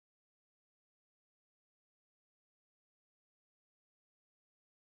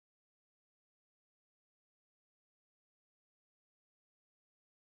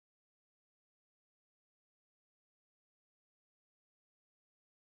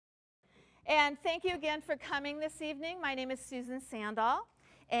And thank you again for coming this evening. My name is Susan Sandall,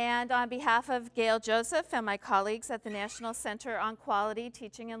 and on behalf of Gail Joseph and my colleagues at the National Center on Quality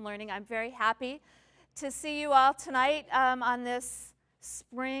Teaching and Learning, I'm very happy to see you all tonight on this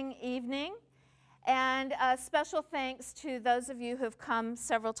spring evening. And special thanks to those of you who have come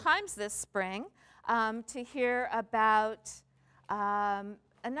several times this spring to hear about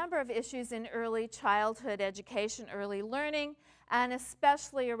a number of issues in early childhood education, early learning, and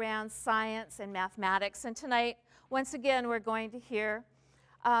especially around science and mathematics. And tonight, once again, we're going to hear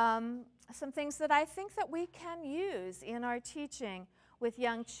some things that I think that we can use in our teaching with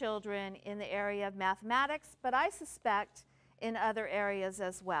young children in the area of mathematics, but I suspect in other areas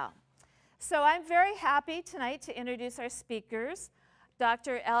as well. So I'm very happy tonight to introduce our speakers,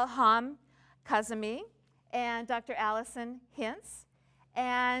 Dr. Elham Kazemi and Dr. Allison Hintz.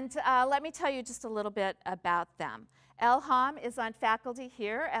 And let me tell you just a little bit about them. Elham is on faculty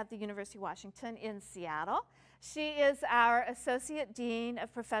here at the University of Washington in Seattle. She is our Associate Dean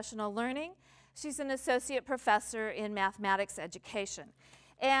of Professional Learning. She's an Associate Professor in Mathematics Education.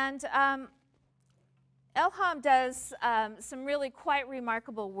 And Elham does some really quite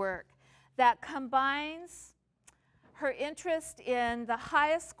remarkable work that combines her interest in the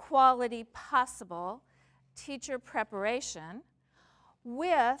highest quality possible teacher preparation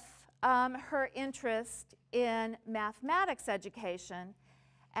with her interest in mathematics education,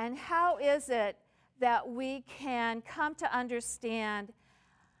 and how is it that we can come to understand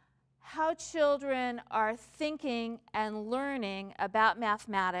how children are thinking and learning about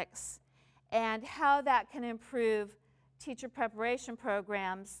mathematics and how that can improve teacher preparation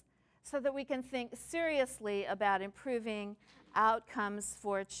programs so that we can think seriously about improving outcomes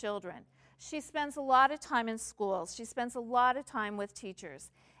for children. She spends a lot of time in schools. She spends a lot of time with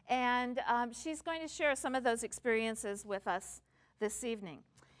teachers. And she's going to share some of those experiences with us this evening.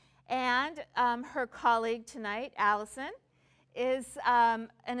 And her colleague tonight, Allison, is an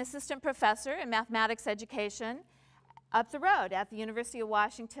assistant professor in mathematics education up the road at the University of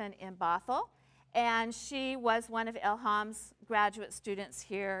Washington in Bothell. And she was one of Elham's graduate students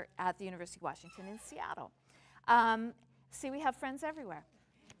here at the University of Washington in Seattle. See, we have friends everywhere.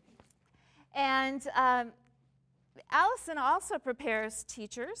 And Allison also prepares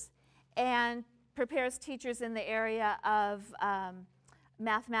teachers, and prepares teachers in the area of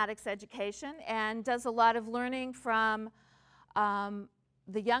mathematics education, and does a lot of learning from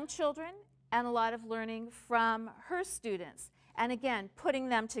the young children and a lot of learning from her students, and again, putting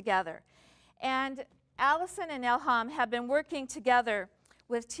them together. And Allison and Elham have been working together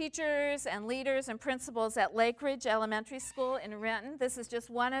with teachers and leaders and principals at Lake Ridge Elementary School in Renton. This is just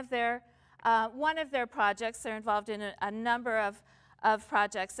one of their projects. They're involved in a number of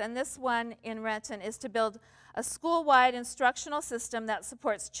projects, and this one in Renton is to build a school-wide instructional system that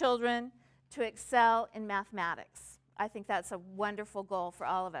supports children to excel in mathematics. I think that's a wonderful goal for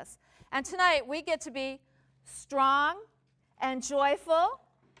all of us. And tonight we get to be strong and joyful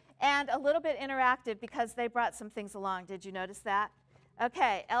and a little bit interactive because they brought some things along. Did you notice that?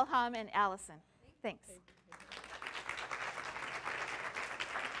 Okay, Elham and Allison. Thanks.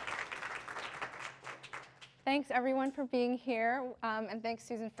 Thanks everyone for being here, and thanks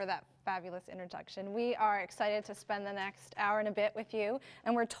Susan for that fabulous introduction. We are excited to spend the next hour and a bit with you,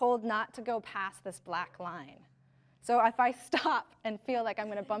 and we're told not to go past this black line. So if I stop and feel like I'm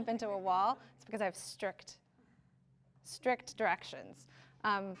going to bump into a wall, it's because I have strict directions.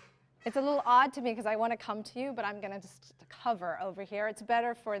 It's a little odd to me because I want to come to you, but I'm going to just cover over here. It's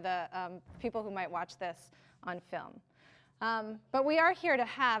better for the people who might watch this on film. But we are here to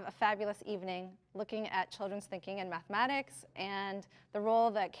have a fabulous evening looking at children's thinking in mathematics and the role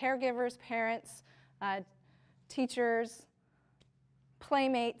that caregivers, parents, teachers,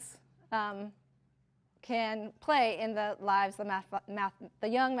 playmates can play in the lives, the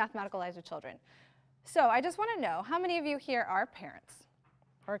young mathematical lives of children. So I just want to know, how many of you here are parents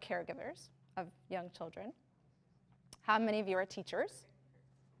or caregivers of young children? How many of you are teachers?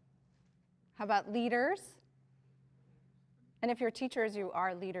 How about leaders? And if you're teachers, you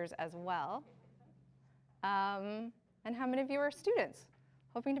are leaders as well. And how many of you are students,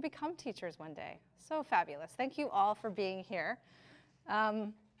 hoping to become teachers one day? So fabulous. Thank you all for being here.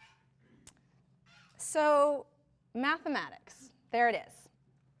 So mathematics, there it is,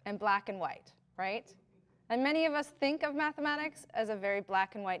 in black and white, right? And many of us think of mathematics as a very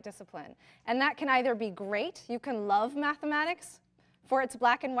black and white discipline. And that can either be great, you can love mathematics for its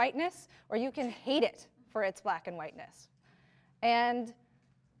black and whiteness, or you can hate it for its black and whiteness. And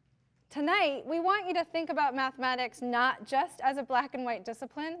tonight, we want you to think about mathematics not just as a black and white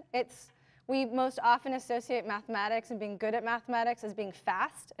discipline. We most often associate mathematics and being good at mathematics as being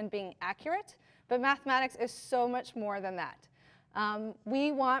fast and being accurate, but mathematics is so much more than that.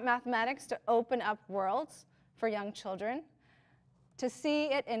 We want mathematics to open up worlds for young children, to see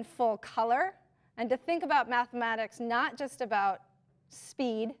it in full color, and to think about mathematics not just about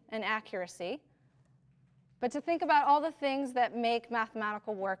speed and accuracy, but to think about all the things that make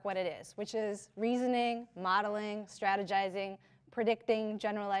mathematical work what it is, which is reasoning, modeling, strategizing, predicting,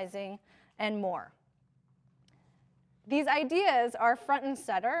 generalizing, and more. These ideas are front and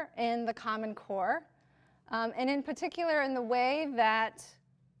center in the Common Core, and in particular in the way that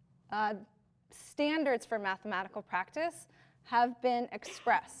standards for mathematical practice have been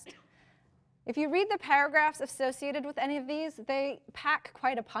expressed. If you read the paragraphs associated with any of these, they pack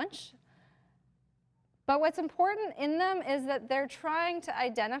quite a punch. But what's important in them is that they're trying to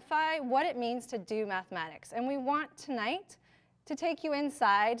identify what it means to do mathematics. And we want tonight to take you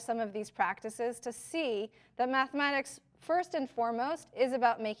inside some of these practices to see that mathematics, first and foremost, is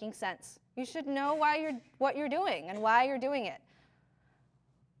about making sense. You should know what you're doing and why you're doing it.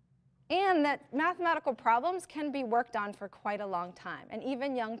 And that mathematical problems can be worked on for quite a long time. And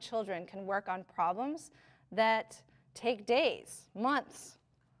even young children can work on problems that take days, months,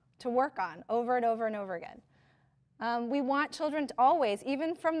 to work on over and over and over again. We want children to always,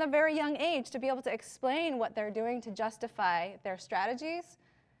 even from the very young age, to be able to explain what they're doing to justify their strategies,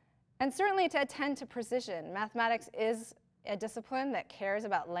 and certainly to attend to precision. Mathematics is a discipline that cares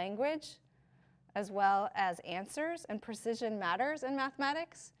about language as well as answers, and precision matters in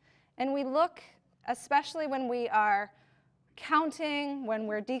mathematics. And we look, especially when we are counting, when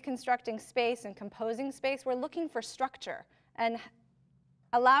we're deconstructing space and composing space, we're looking for structure and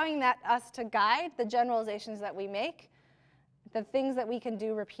allowing us to guide the generalizations that we make, the things that we can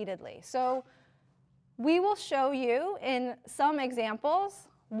do repeatedly. So we will show you in some examples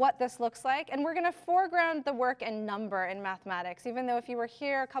what this looks like, and we're going to foreground the work in number in mathematics, even though if you were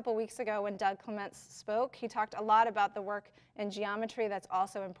here a couple weeks ago when Doug Clements spoke, he talked a lot about the work in geometry that's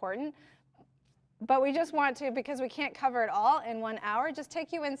also important. But we just want to, because we can't cover it all in 1 hour, just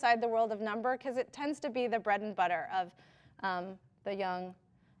take you inside the world of number, because it tends to be the bread and butter of the young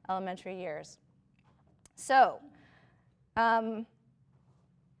elementary years. So the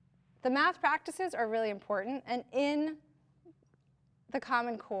math practices are really important, and in the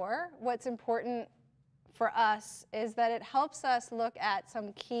Common Core, what's important for us is that it helps us look at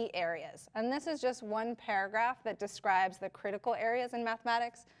some key areas. And this is just one paragraph that describes the critical areas in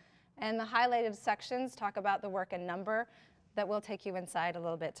mathematics, and the highlighted sections talk about the work in number that we'll take you inside a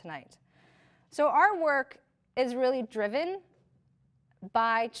little bit tonight. So our work is really driven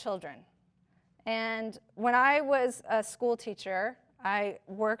by children. And when I was a school teacher, I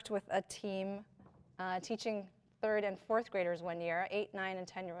worked with a team teaching 3rd and 4th graders one year, 8, 9, and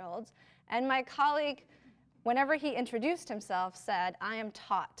 10-year-olds. And my colleague, whenever he introduced himself, said, "I am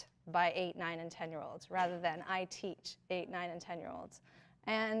taught by 8, 9, and 10-year-olds," rather than "I teach 8, 9, and 10-year-olds."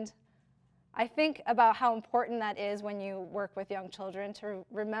 And I think about how important that is when you work with young children, to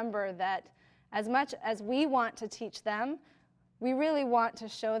remember that as much as we want to teach them, we really want to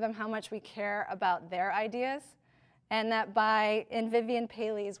show them how much we care about their ideas, and that by, in Vivian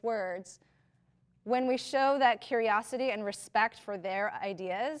Paley's words, when we show that curiosity and respect for their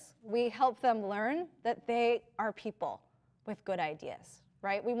ideas, we help them learn that they are people with good ideas,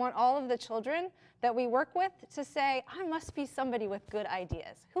 right? We want all of the children that we work with to say, "I must be somebody with good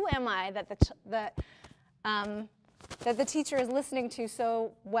ideas. Who am I that the teacher is listening to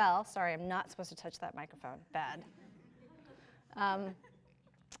so well?" Sorry, I'm not supposed to touch that microphone. Bad. I'm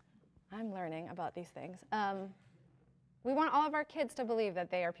learning about these things. We want all of our kids to believe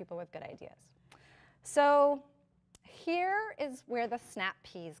that they are people with good ideas. So here is where the snap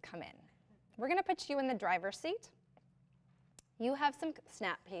peas come in. We're going to put you in the driver's seat. You have some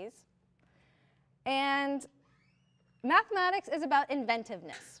snap peas. And mathematics is about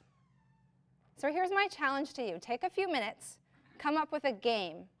inventiveness. So here's my challenge to you. Take a few minutes, come up with a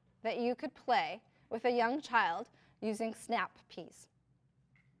game that you could play with a young child using snap peas.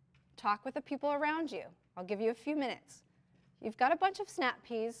 Talk with the people around you. I'll give you a few minutes. You've got a bunch of snap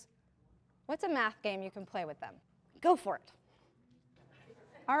peas. What's a math game you can play with them? Go for it.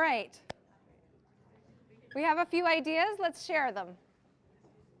 All right. We have a few ideas. Let's share them.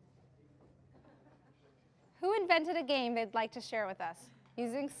 Who invented a game they'd like to share with us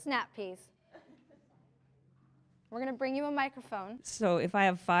using snap peas? We're going to bring you a microphone. So if I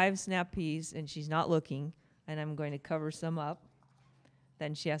have 5 snap peas and she's not looking, and I'm going to cover some up,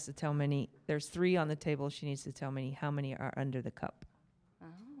 then she has to tell me, there's 3 on the table, she needs to tell me how many are under the cup. Oh.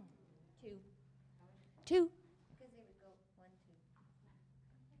 2. Two. Because they would go 1,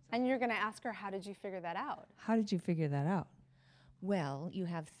 2. And you're going to ask her, how did you figure that out? How did you figure that out? Well, you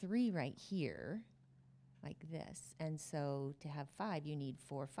have 3 right here, like this. And so to have 5, you need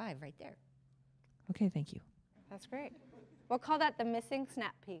 4, 5 right there. Okay, thank you. That's great. We'll call that the missing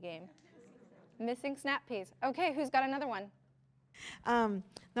snap pea game. Missing snap peas. Okay, who's got another one?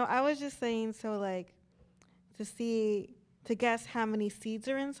 No, I was just saying, so like, to guess how many seeds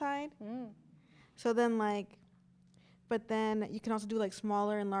are inside. So then like, but then you can also do like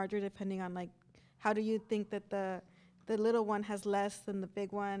smaller and larger depending on like, how do you think that the little one has less than the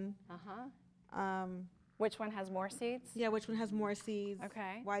big one? Which one has more seeds? Yeah, which one has more seeds?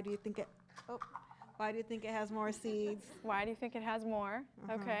 Okay. Why do you think it? Oh, why do you think it has more seeds? Why do you think it has more?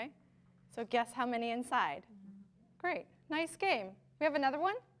 Okay. So guess how many inside. Great. Nice game. We have another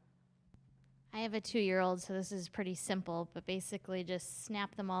one? I have a 2-year-old, so this is pretty simple, but basically just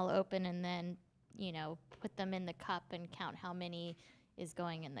snap them all open and then, you know, put them in the cup and count how many is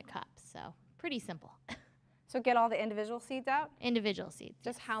going in the cup. So pretty simple. So get all the individual seeds out? Individual seeds.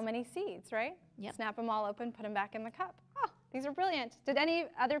 Just how many seeds, right? Yep. Snap them all open, put them back in the cup. Oh, these are brilliant. Did any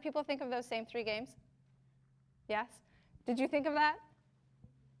other people think of those same 3 games? Yes? Did you think of that?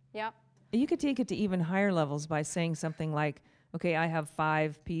 Yep. You could take it to even higher levels by saying something like, okay, I have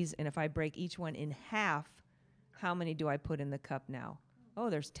 5 peas, and if I break each one in half, how many do I put in the cup now? Oh,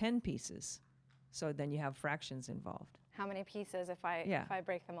 there's 10 pieces. So then you have fractions involved. How many pieces if I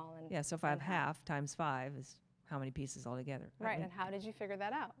break them all in? Yeah, so if I have half times 5 is how many pieces altogether. Right, and how did you figure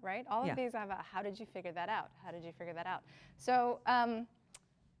that out, right? All Yeah. of these have a how did you figure that out? How did you figure that out? So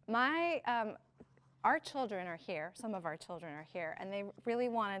our children are here, some of our children are here, and they really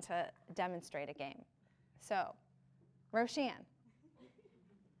wanted to demonstrate a game. So, Roshan,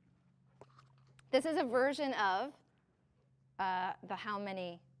 this is a version of the how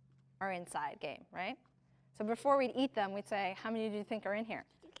many are inside game, right? So before we'd eat them, we'd say, how many do you think are in here?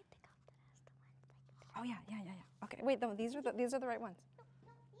 You get the cup that has the ones like Oh, yeah. Okay, wait, no, these are the right ones.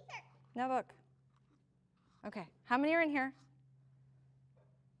 No, Now look. Okay, how many are in here?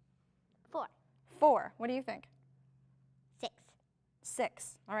 4. 4. What do you think? 6.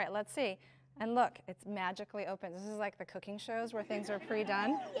 6. All right, let's see. And look, it's magically open. This is like the cooking shows where things are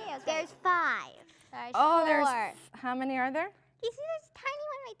pre-done. Yes, there's 5. There's 4. There's, how many are there? You see this tiny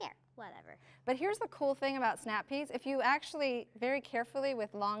one right there? Whatever. But here's the cool thing about snap peas. If you actually, very carefully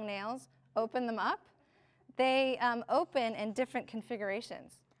with long nails, open them up, they open in different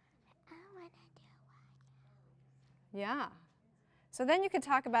configurations. I want to do one. Yeah. So then you could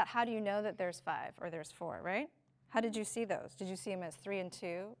talk about how do you know that there's 5 or there's 4, right? How did you see those? Did you see them as 3 and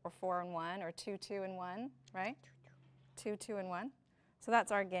 2 or 4 and 1 or 2, 2 and 1, right? 2, 2 and 1. So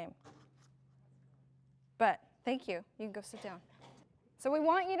that's our game. But thank you. You can go sit down. So we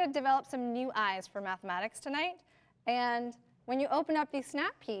want you to develop some new eyes for mathematics tonight. And when you open up these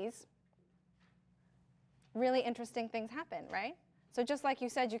snap peas, really interesting things happen, right? So just like you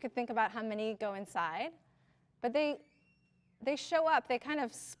said, you could think about how many go inside. But they show up. They kind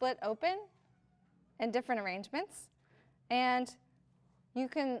of split open in different arrangements. And you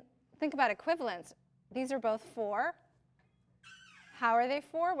can think about equivalence. These are both 4. How are they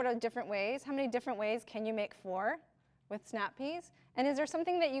 4? What are different ways? How many different ways can you make 4 with snap peas? And is there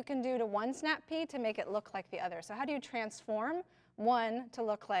something that you can do to one snap pea to make it look like the other? So how do you transform one to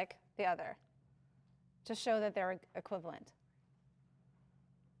look like the other to show that they're equivalent?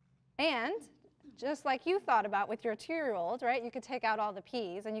 And just like you thought about with your 2-year-old, right? You could take out all the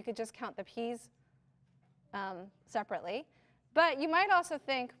peas and you could just count the peas separately. But you might also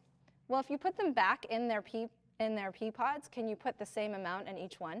think, well, if you put them back in their pea pods, can you put the same amount in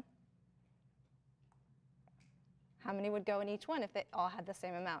each one? How many would go in each one if they all had the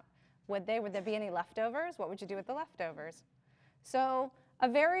same amount? Would there be any leftovers? What would you do with the leftovers? So a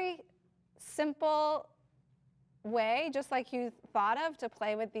very simple way, just like you thought of, to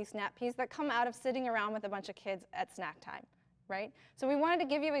play with these snap peas that come out of sitting around with a bunch of kids at snack time, right? So we wanted to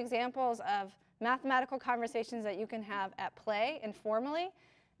give you examples of mathematical conversations that you can have at play informally,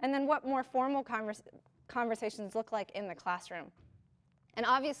 and then what more formal conversations look like in the classroom. And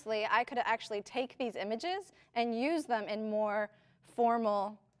obviously, I could actually take these images and use them in more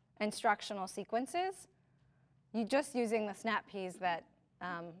formal instructional sequences, just using the snap peas that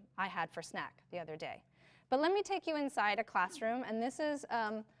I had for snack the other day. But let me take you inside a classroom, and this is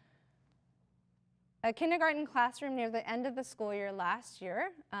a kindergarten classroom near the end of the school year last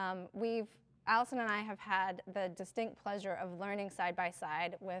year. Allison and I have had the distinct pleasure of learning side by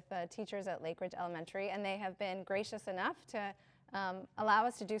side with teachers at Lake Ridge Elementary, and they have been gracious enough to allow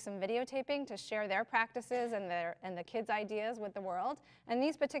us to do some videotaping to share their practices and the kids' ideas with the world. And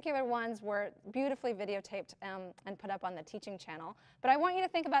these particular ones were beautifully videotaped and put up on the teaching channel. But I want you to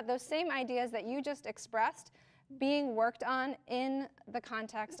think about those same ideas that you just expressed being worked on in the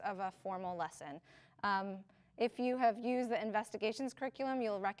context of a formal lesson. If you have used the investigations curriculum,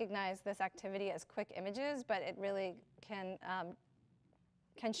 you'll recognize this activity as quick images, but it really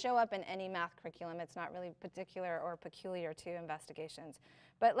can show up in any math curriculum. It's not really particular or peculiar to investigations.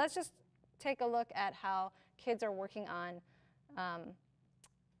 But let's just take a look at how kids are working on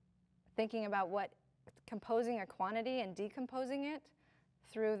thinking about composing a quantity and decomposing it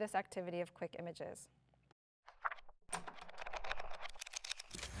through this activity of quick images.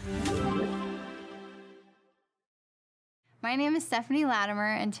 My name is Stephanie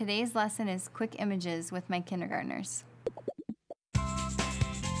Latimer, and today's lesson is quick images with my kindergartners.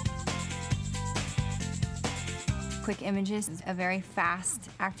 Quick images is a very fast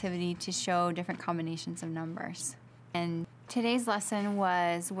activity to show different combinations of numbers. And today's lesson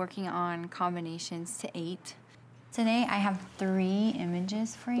was working on combinations to 8. Today I have 3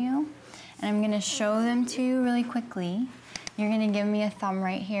 images for you, and I'm going to show them to you really quickly. You're going to give me a thumb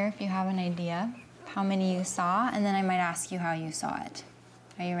right here if you have an idea how many you saw, and then I might ask you how you saw it.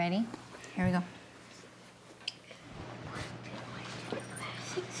 Are you ready? Here we go.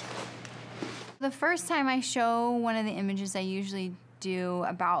 The first time I show one of the images, I usually do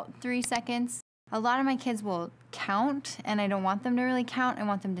about 3 seconds. A lot of my kids will count, and I don't want them to really count. I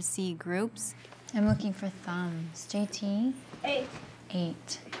want them to see groups. I'm looking for thumbs. JT? 8.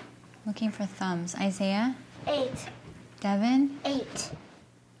 8. Looking for thumbs. Isaiah? 8. Devin? 8.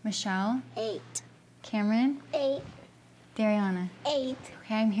 Michelle? 8. Cameron? 8. Dariana? 8.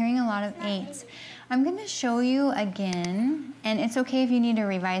 Okay, I'm hearing a lot of 8s. I'm going to show you again, and it's okay if you need to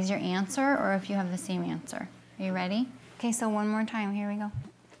revise your answer or if you have the same answer. Are you ready? Okay, so one more time. Here we go.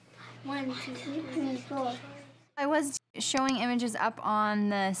 1, 2, 3, 4. I was showing images up on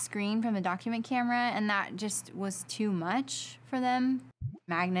the screen from the document camera, and that just was too much for them.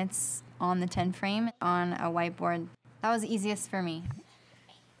 Magnets on the 10 frame on a whiteboard. That was the easiest for me.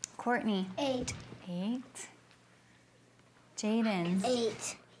 Courtney? 8. 8. Jaden?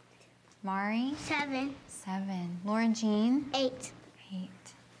 8. Mari? 7. 7. Laura Jean? 8. 8.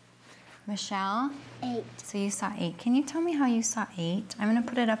 Michelle? 8. So you saw 8. Can you tell me how you saw 8? I'm going to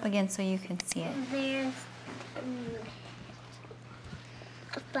put it up again so you can see it. There's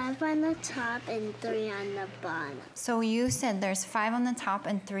 5 on the top and 3 on the bottom. So you said there's 5 on the top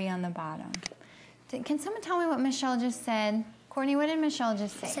and 3 on the bottom. Can someone tell me what Michelle just said? Courtney, what did Michelle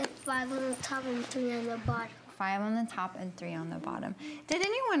just say? It said 5 on the top and 3 on the bottom. 5 on the top and 3 on the bottom. Did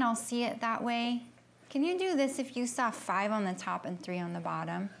anyone else see it that way? Can you do this if you saw 5 on the top and 3 on the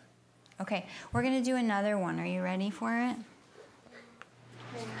bottom? Okay, we're gonna do another one. Are you ready for it?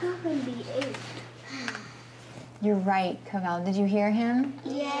 It's not gonna be 8. You're right, Cavell. Did you hear him?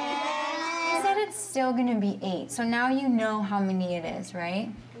 Yeah. He said it's still gonna be 8. So now you know how many it is,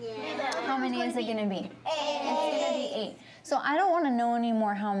 right? Yeah. How many is it gonna be? 8. It's gonna be 8. So I don't wanna know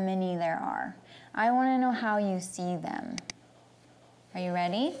anymore how many there are. I wanna know how you see them. Are you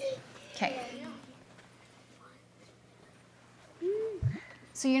ready? Okay.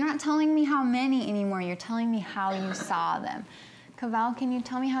 So you're not telling me how many anymore, you're telling me how you saw them. Cavell, can you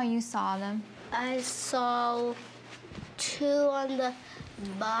tell me how you saw them? I saw 2 on the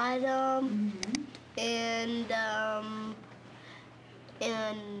bottom and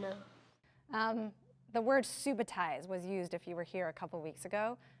The word subitize was used if you were here a couple weeks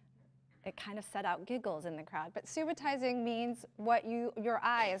ago. It kind of set out giggles in the crowd. But subitizing means what your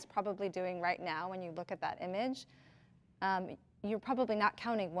eye is probably doing right now when you look at that image. You're probably not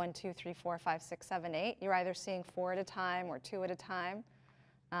counting 1, 2, 3, 4, 5, 6, 7, 8. You're either seeing 4 at a time or 2 at a time,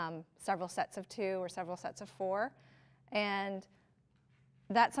 several sets of 2 or several sets of 4. And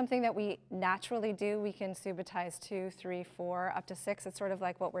that's something that we naturally do. We can subitize 2, 3, 4, up to 6. It's sort of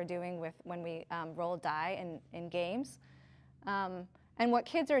like what we're doing when we roll die in games. And what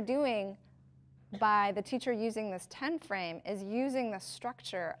kids are doing by the teacher using this 10 frame is using the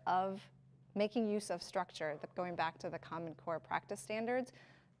structure of making use of structure, going back to the Common Core practice standards.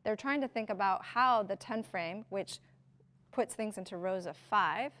 They're trying to think about how the 10 frame, which puts things into rows of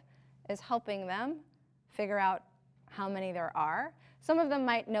 5, is helping them figure out how many there are. Some of them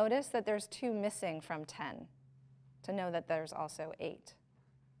might notice that there's 2 missing from 10 to know that there's also 8,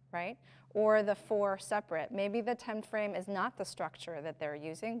 right? Or the 4 separate. Maybe the 10 frame is not the structure that they're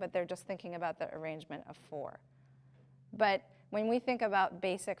using, but they're just thinking about the arrangement of 4. But when we think about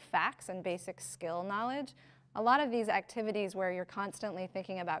basic facts and basic skill knowledge, a lot of these activities where you're constantly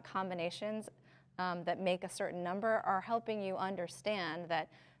thinking about combinations that make a certain number are helping you understand that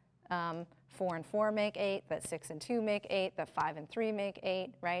 4 and 4 make 8, that 6 and 2 make 8, that 5 and 3 make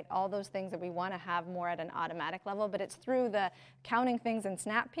 8, right? All those things that we want to have more at an automatic level, but it's through the counting things in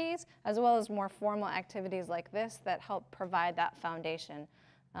snap peas as well as more formal activities like this that help provide that foundation.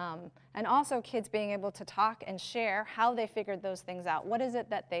 And also kids being able to talk and share how they figured those things out. What is it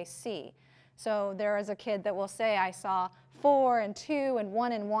that they see? So there is a kid that will say, I saw 4 and 2 and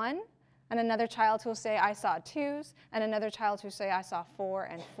 1 and 1, and another child who will say, I saw 2s, and another child who will say, I saw 4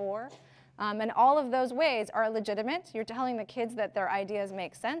 and 4. And all of those ways are legitimate. You're telling the kids that their ideas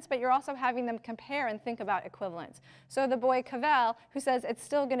make sense, but you're also having them compare and think about equivalence. So the boy Cavell, who says it's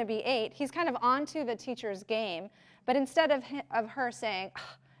still going to be 8, he's kind of onto the teacher's game, but instead of her saying,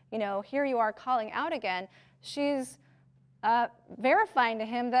 you know, here you are calling out again, she's verifying to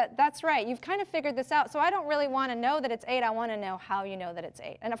him that that's right, you've kind of figured this out, so I don't really want to know that it's 8, I want to know how you know that it's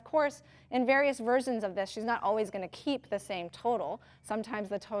 8. And of course, in various versions of this, she's not always going to keep the same total. Sometimes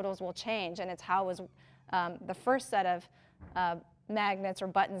the totals will change, and it's how was the first set of magnets or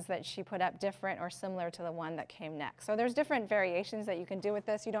buttons that she put up different or similar to the one that came next. So there's different variations that you can do with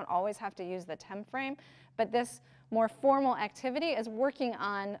this. You don't always have to use the TEM frame, but this more formal activity is working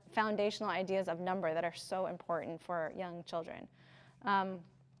on foundational ideas of number that are so important for young children. And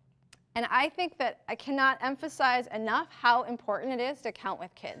I think that I cannot emphasize enough how important it is to count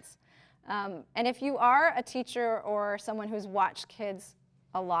with kids. And if you are a teacher or someone who's watched kids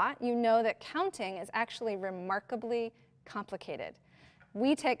a lot, you know that counting is actually remarkably complicated.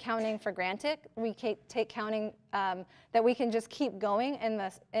 We take counting for granted. We take counting that we can just keep going in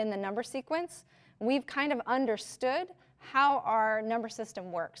the number sequence. We've kind of understood how our number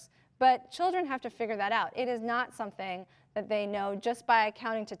system works. But children have to figure that out. It is not something that they know just by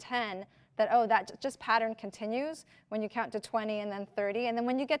counting to 10 that, oh, that just pattern continues when you count to 20 and then 30. And then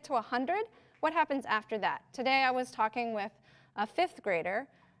when you get to 100, what happens after that? Today I was talking with a 5th grader,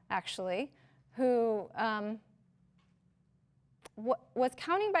 actually, who was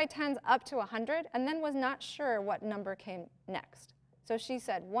counting by tens up to 100 and then was not sure what number came next. So she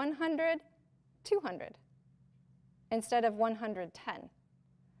said 100, 200 instead of 110.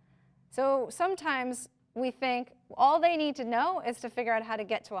 So sometimes we think all they need to know is to figure out how to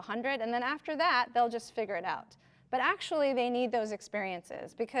get to 100, and then after that, they'll just figure it out. But actually, they need those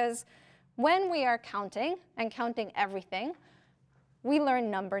experiences, because when we are counting and counting everything, we learn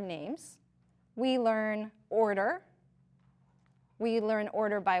number names, we learn order, we learn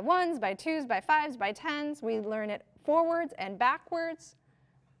order by 1s, by 2s, by 5s, by 10s, we learn it forwards and backwards.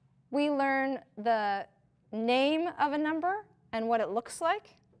 We learn the name of a number and what it looks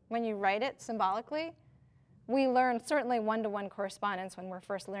like when you write it symbolically. We learn certainly one-to-one correspondence when we're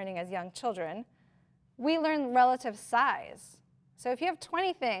first learning as young children. We learn relative size. So if you have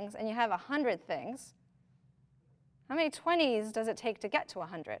 20 things and you have 100 things, how many 20s does it take to get to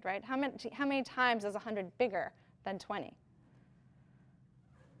 100, right? How many times is 100 bigger than 20?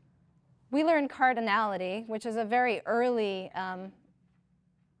 We learn cardinality, which is a very early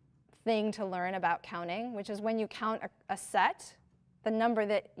thing to learn about counting, which is when you count a set, the number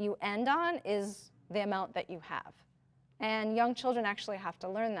that you end on is the amount that you have. And young children actually have to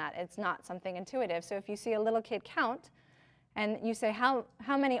learn that. It's not something intuitive. So if you see a little kid count, and you say, how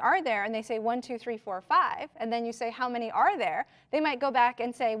many are there? And they say 1, 2, 3, 4, 5. And then you say, how many are there? They might go back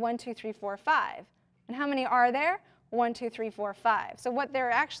and say 1, 2, 3, 4, 5. And how many are there? 1, 2, 3, 4, 5. So what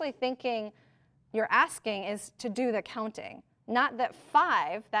they're actually thinking you're asking is to do the counting. Not that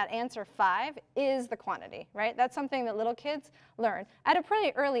 5, that answer 5, is the quantity, right? That's something that little kids learn at a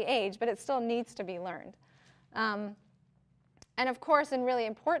pretty early age, but it still needs to be learned. And of course, and really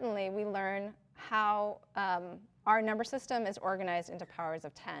importantly, we learn how our number system is organized into powers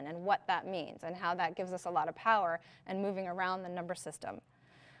of 10 and what that means and how that gives us a lot of power and moving around the number system.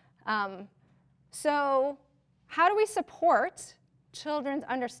 So how do we support children's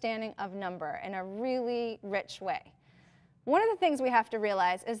understanding of number in a really rich way? One of the things we have to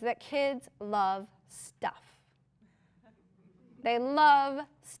realize is that kids love stuff. They love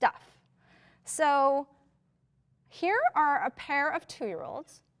stuff. So here are a pair of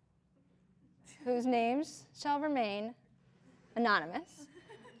 2-year-olds whose names shall remain anonymous,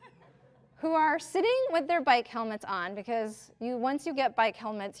 who are sitting with their bike helmets on, because once you get bike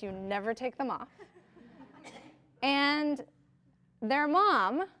helmets, you never take them off. And their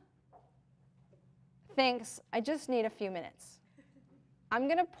mom thinks, I just need a few minutes. I'm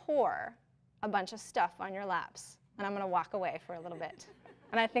going to pour a bunch of stuff on your laps, and I'm going to walk away for a little bit.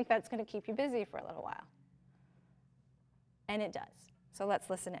 And I think that's going to keep you busy for a little while. And it does. So let's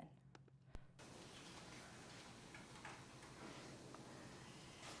listen in.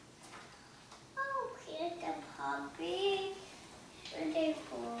 Oh, Hobby, birthday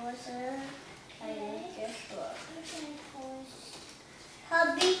poster,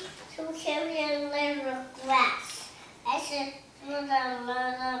 hobby to carry a little grass. I said, little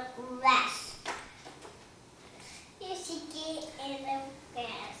grass. You should get in the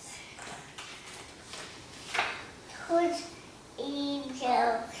grass. Towards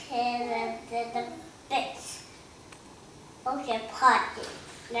angel and the bits. Okay, party.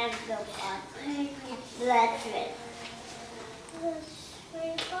 Let's go party. Let's it. We're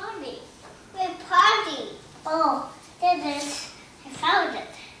party. We're party. Oh, there it is. I found it.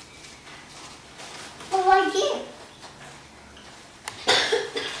 Oh, right here.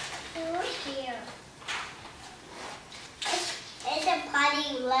 Right here. It's a party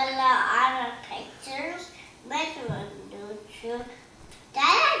little other pictures. Make one, do you?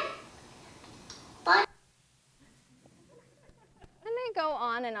 Dad? But And they go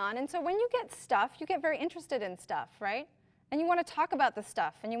on. And so when you get stuff, you get very interested in stuff, right? And you want to talk about the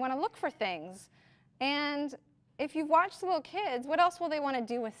stuff, and you want to look for things. And if you've watched the little kids, what else will they want to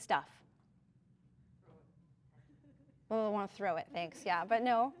do with stuff? Well, they'll want to throw it, thanks, yeah. But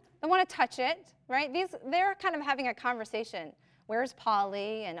no, they want to touch it, right? They're kind of having a conversation. Where's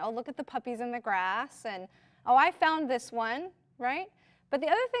Polly? And oh, look at the puppies in the grass. And oh, I found this one, right? But the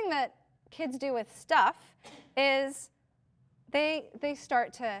other thing that kids do with stuff is they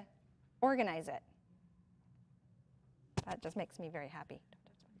start to organize it. That just makes me very happy.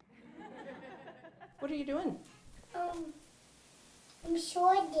 What are you doing? I'm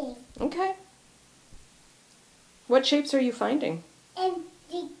sorting. Okay. What shapes are you finding? And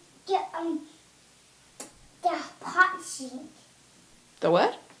the pot thing. The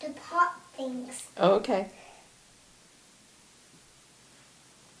what? The pot things. Oh, okay.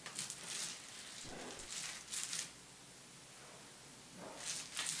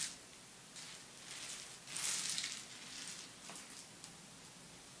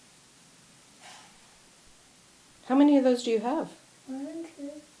 How many of those do you have? 1,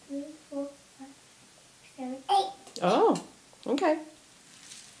 2, 3, 4, 5, 6, 7, 8. Oh, okay.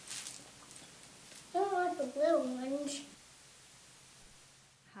 I don't want the little ones.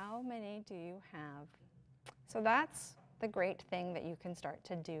 How many do you have? So that's the great thing that you can start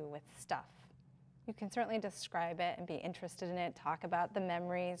to do with stuff. You can certainly describe it and be interested in it, talk about the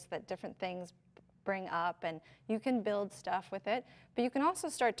memories that different things bring up, and you can build stuff with it, but you can also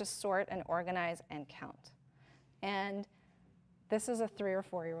start to sort and organize and count. And this is a 3 or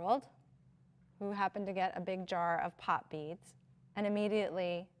 4-year-old who happened to get a big jar of pop beads and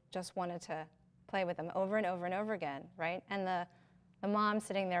immediately just wanted to play with them over and over and over again, right? And the mom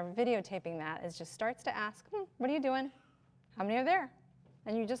sitting there videotaping that just starts to ask, what are you doing? How many are there?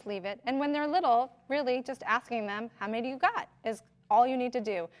 And you just leave it. And when they're little, really just asking them, how many do you got, is all you need to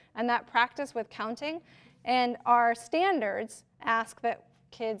do. And that practice with counting. And our standards ask that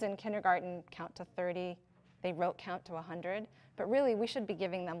kids in kindergarten count to 30. They rote count to 100. But really, we should be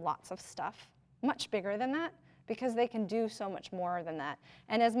giving them lots of stuff, much bigger than that, because they can do so much more than that.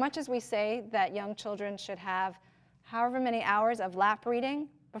 And as much as we say that young children should have however many hours of lap reading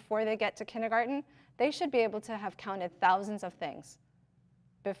before they get to kindergarten, they should be able to have counted thousands of things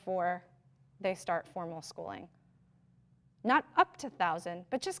before they start formal schooling. Not up to 1,000,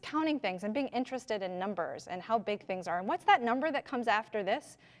 but just counting things and being interested in numbers and how big things are. And what's that number that comes after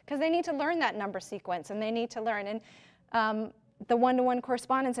this? Because they need to learn that number sequence, and they need to learn the one-to-one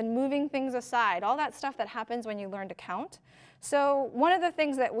correspondence and moving things aside, all that stuff that happens when you learn to count. So one of the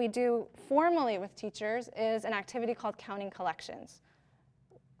things that we do formally with teachers is an activity called counting collections,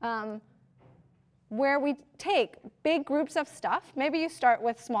 where we take big groups of stuff. Maybe you start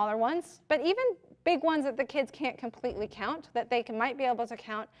with smaller ones, but even big ones that the kids can't completely count, that they might be able to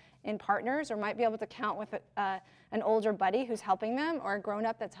count in partners or might be able to count with an older buddy who's helping them or a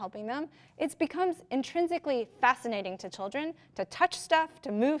grown-up that's helping them. It becomes intrinsically fascinating to children to touch stuff,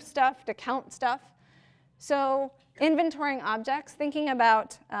 to move stuff, to count stuff. So inventorying objects, thinking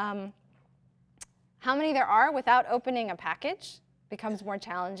about how many there are without opening a package becomes more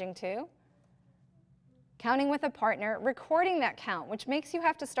challenging too. Counting with a partner, recording that count, which makes you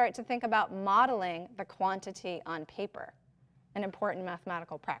have to start to think about modeling the quantity on paper, an important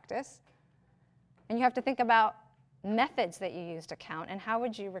mathematical practice. And you have to think about methods that you use to count and how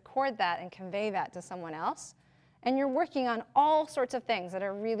would you record that and convey that to someone else. And you're working on all sorts of things that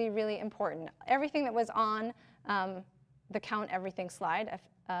are really, really important. Everything that was on the Count Everything slide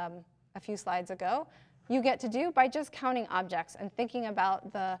a few slides ago, you get to do by just counting objects and thinking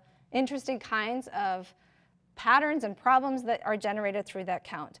about the interesting kinds of patterns and problems that are generated through that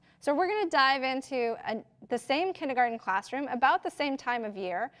count. So we're going to dive into the same kindergarten classroom about the same time of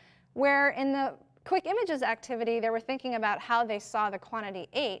year, where in the quick images activity, they were thinking about how they saw the quantity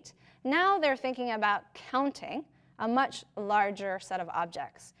 8. Now they're thinking about counting a much larger set of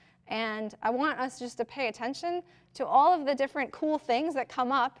objects. And I want us just to pay attention to all of the different cool things that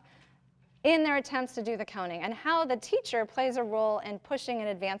come up in their attempts to do the counting and how the teacher plays a role in pushing and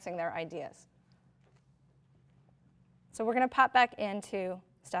advancing their ideas. So we're going to pop back into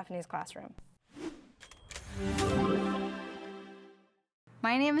Stephanie's classroom.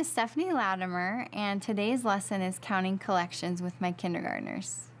 My name is Stephanie Latimer, and today's lesson is counting collections with my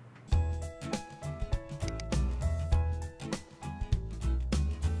kindergartners.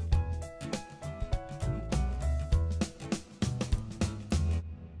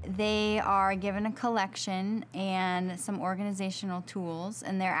 They are given a collection and some organizational tools,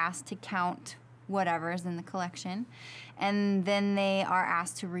 and they're asked to count whatever is in the collection. And then they are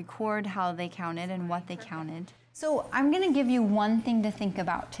asked to record how they counted and what they counted. So I'm going to give you one thing to think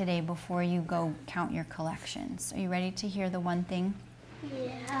about today before you go count your collections. Are you ready to hear the one thing?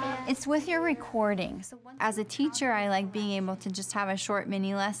 Yeah. It's with your recording. So as a teacher, I like being able to just have a short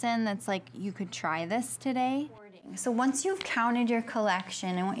mini lesson that's like, you could try this today. So once you've counted your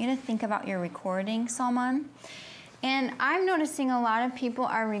collection, I want you to think about your recording, Salman. And I'm noticing a lot of people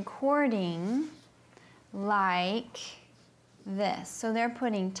are recording like this. So they're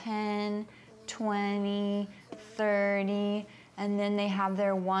putting 10, 20, 30, and then they have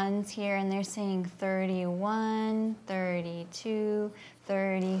their ones here, and they're saying 31, 32,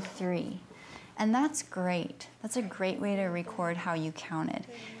 33. And that's great. That's a great way to record how you counted.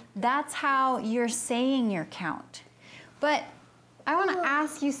 That's how you're saying your count. But I want to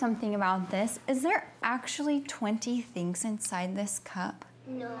ask you something about this. Is there actually 20 things inside this cup?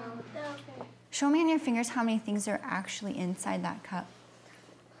 No. Show me on your fingers how many things are actually inside that cup.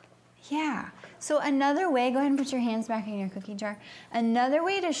 Yeah. So another way, go ahead and put your hands back in your cookie jar. Another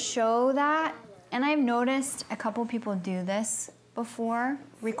way to show that, and I've noticed a couple people do this before,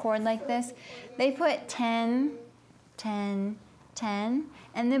 record like this. They put 10, 10, 10,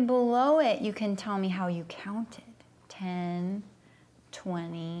 and then below it you can tell me how you counted. 10,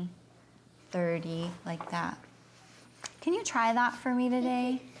 20, 30, like that. Can you try that for me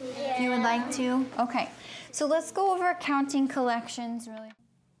today? Yeah. If you would like to? Okay, so let's go over counting collections really.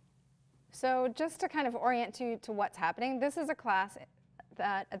 So just to kind of orient you to what's happening, this is a class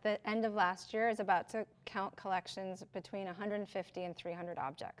that at the end of last year is about to count collections between 150 and 300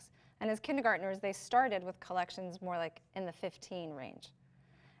 objects. And as kindergartners, they started with collections more like in the 15 range.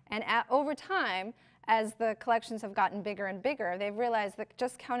 And over time, as the collections have gotten bigger and bigger, they've realized that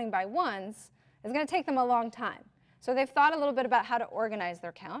just counting by ones is going to take them a long time. So they've thought a little bit about how to organize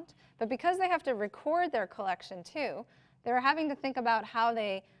their count. But because they have to record their collection too, they're having to think about how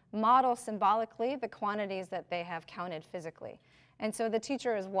they model symbolically the quantities that they have counted physically. And so the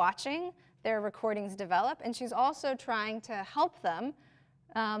teacher is watching their recordings develop, and she's also trying to help them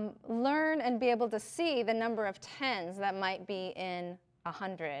learn and be able to see the number of tens that might be in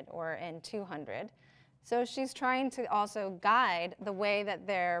 100 or in 200. So she's trying to also guide the way that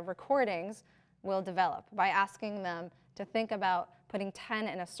their recordings will develop by asking them to think about putting 10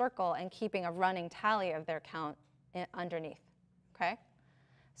 in a circle and keeping a running tally of their count underneath, okay?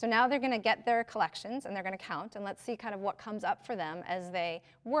 So now they're going to get their collections and they're going to count, and let's see kind of what comes up for them as they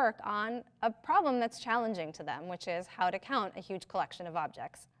work on a problem that's challenging to them, which is how to count a huge collection of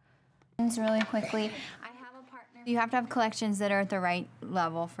objects. Really quickly, I have a partner. You have to have collections that are at the right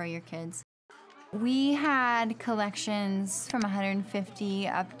level for your kids. We had collections from 150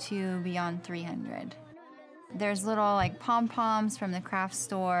 up to beyond 300. There's little like pom-poms from the craft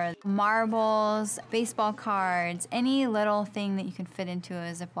store, marbles, baseball cards, any little thing that you can fit into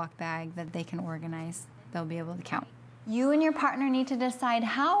a Ziploc bag that they can organize, they'll be able to count. You and your partner need to decide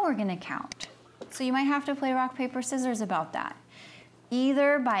how we're gonna count. So you might have to play rock, paper, scissors about that.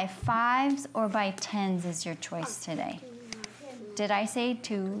 Either by 5s or by 10s is your choice today. Did I say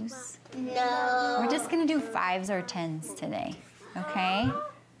 2s? No. We're just gonna do 5s or 10s today, okay?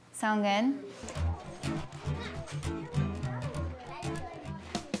 Sound good?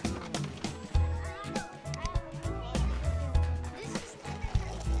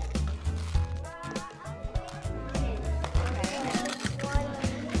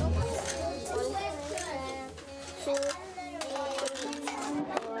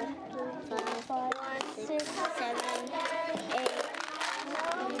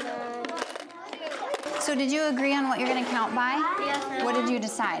 So did you agree on what you're going to count by? Yes. What did you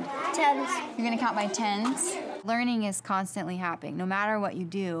decide? 10s. You're going to count by 10s? Learning is constantly happening. No matter what you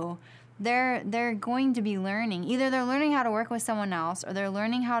do, they're going to be learning. Either they're learning how to work with someone else, or they're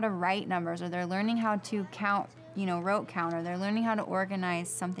learning how to write numbers, or they're learning how to count rote counter. They're learning how to organize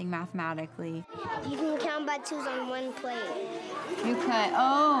something mathematically. You can count by twos on one plate. You could,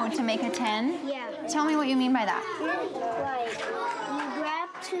 to make a 10? Yeah. Tell me what you mean by that. Like, you grab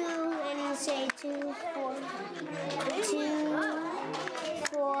 2 and you say 2, 4,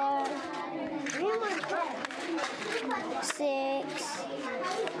 6,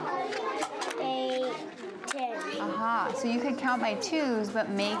 8, 10. Aha, so you could count by twos, but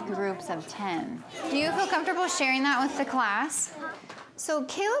make groups of 10. Do you feel comfortable sharing that with the class? So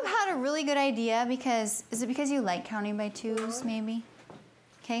Caleb had a really good idea because, is it because you like counting by twos, maybe?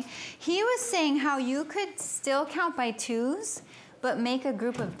 Okay, he was saying how you could still count by twos, but make a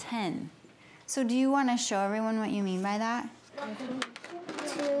group of 10. So do you want to show everyone what you mean by that?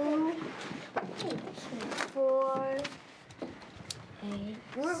 2, 4, 8,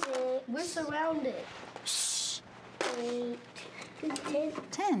 we're surrounded. 8, 10.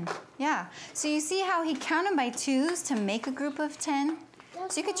 10, yeah. So you see how he counted by twos to make a group of 10?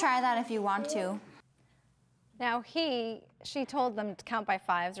 So you could try that if you want to. Now she told them to count by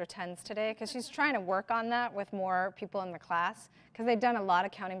 5s or 10s today because she's trying to work on that with more people in the class because they've done a lot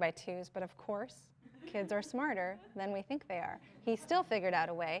of counting by 2s, but of course, kids are smarter than we think they are. He still figured out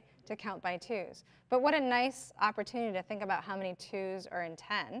a way to count by 2s. But what a nice opportunity to think about how many 2s are in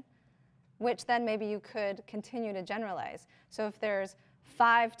 10, which then maybe you could continue to generalize. So if there's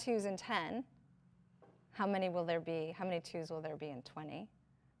 5 2s in 10, how many will there be? How many 2s will there be in 20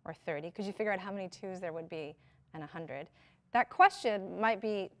 or 30? Could you figure out how many 2s there would be in 100? That question might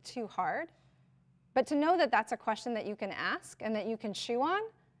be too hard, but to know that that's a question that you can ask and that you can chew on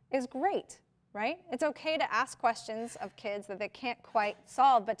is great, right? It's okay to ask questions of kids that they can't quite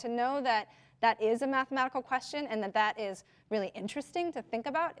solve, but to know that that is a mathematical question and that that is really interesting to think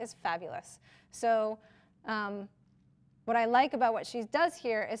about is fabulous. So what I like about what she does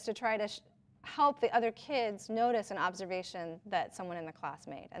here is to try to help the other kids notice an observation that someone in the class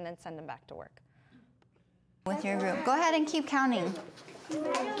made and then send them back to work. With your group. Go ahead and keep counting.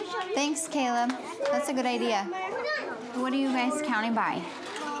 Thanks, Caleb. That's a good idea. What are you guys counting by?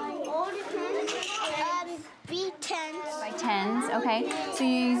 B10s. By 10s, okay. So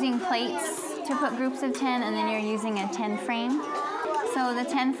you're using plates to put groups of 10 and then you're using a 10 frame. So the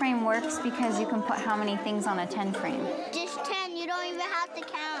 10 frame works because you can put how many things on a 10 frame? Just 10, you don't even have to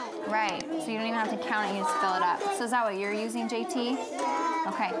count. Right, so you don't even have to count it, you just fill it up. So is that what you're using, JT?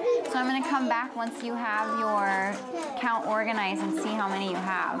 Okay, so I'm gonna come back once you have your count organized and see how many you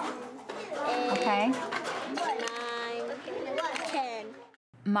have. Okay? 9, 10.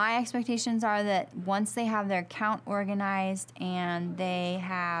 My expectations are that once they have their count organized and they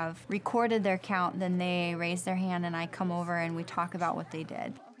have recorded their count, then they raise their hand and I come over and we talk about what they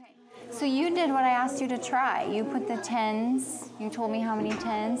did. So you did what I asked you to try. You put the 10s, you told me how many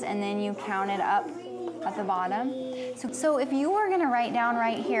 10s, and then you counted up at the bottom. So if you were gonna write down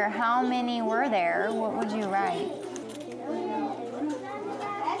right here how many were there, what would you write?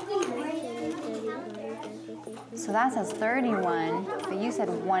 So that says 31, but you said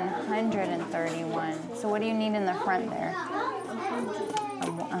 131. So what do you need in the front there?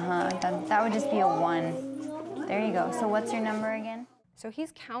 That would just be a 1. There you go. So what's your number again? So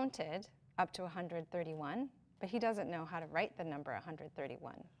he's counted up to 131, but he doesn't know how to write the number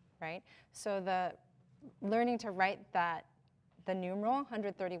 131, right? So the learning to write that, the numeral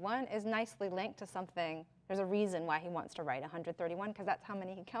 131 is nicely linked to something. There's a reason why he wants to write 131 because that's how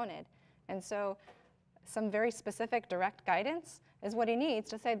many he counted. And so some very specific direct guidance is what he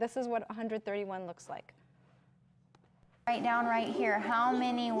needs to say this is what 131 looks like. Write down right here how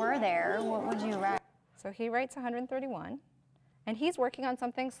many were there, what would you write? So he writes 131. And he's working on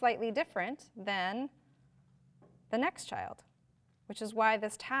something slightly different than the next child, which is why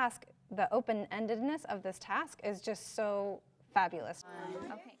this task, the open-endedness of this task is just so fabulous.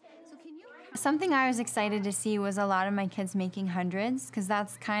 Okay. So can you... Something I was excited to see was a lot of my kids making hundreds, because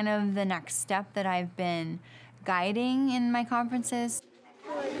that's kind of the next step that I've been guiding in my conferences.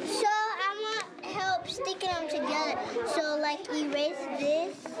 So I want help sticking them together. So like erase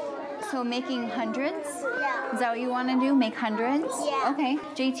this. So making hundreds? Yeah. Is that what you want to do? Make hundreds? Yeah. Okay.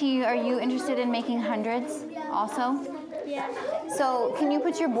 JT, are you interested in making hundreds also? Yeah. So can you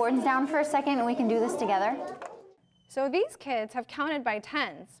put your boards down for a second and we can do this together? So these kids have counted by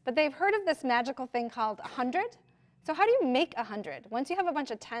 10s, but they've heard of this magical thing called 100. So how do you make 100? Once you have a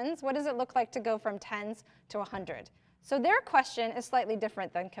bunch of 10s, what does it look like to go from 10s to 100? So their question is slightly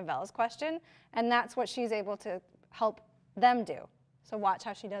different than Cavelle's question, and that's what she's able to help them do. So watch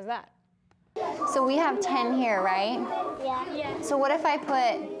how she does that. So we have 10 here, right? Yeah. So what if I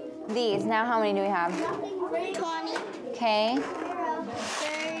put these? Now how many do we have? 20. Okay.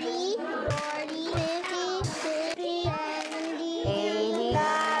 30, 40, 50, 60,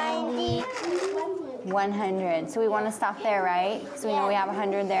 100. So we want to stop there, right? So we know we have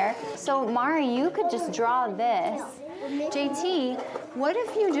 100 there. So Mari, you could just draw this. JT, what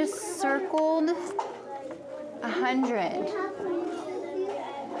if you just circled 100?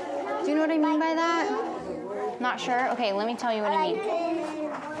 Do you know what I mean by that? Not sure? Okay, let me tell you what I mean.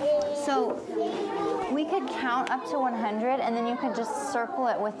 So we could count up to 100 and then you could just circle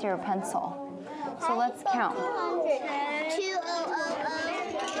it with your pencil. So let's count.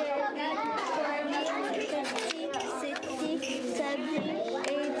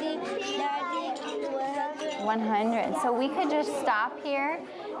 100. So we could just stop here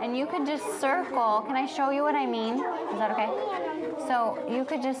and you could just circle. Can I show you what I mean? Is that okay? So you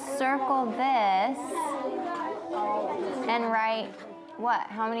could just circle this and write what?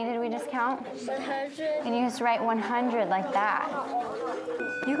 How many did we just count? 100. And you just write 100 like that.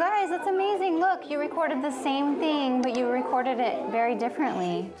 You guys, that's amazing. Look, you recorded the same thing, but you recorded it very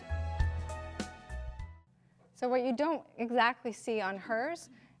differently. So what you don't exactly see on hers,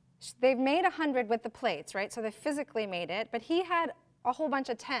 they've made 100 with the plates, right? So they physically made it, but he had a whole bunch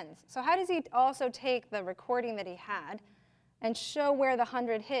of 10s. So how does he also take the recording that he had and show where the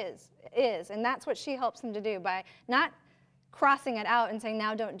 100 is? And that's what she helps him to do by not crossing it out and saying,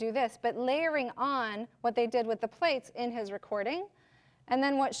 now don't do this, but layering on what they did with the plates in his recording. And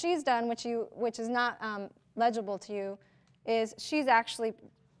then what she's done, which is not legible to you, is she's actually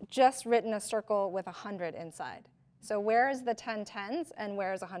just written a circle with 100 inside. So where is the 10 tens and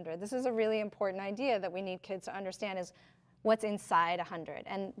where is 100? This is a really important idea that we need kids to understand is what's inside 100.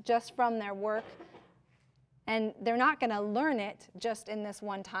 And just from their work, and they're not going to learn it just in this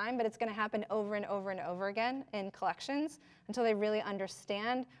one time, but it's going to happen over and over and over again in collections until they really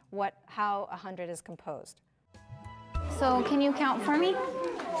understand how 100 is composed. So can you count for me?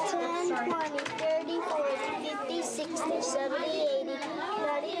 10, 20, 30, 40, 50, 60, 70, 80,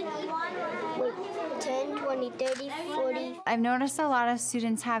 90, wait, 10, 20, 30, 40. I've noticed a lot of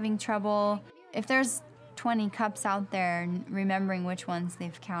students having trouble, if there's 20 cups out there, remembering which ones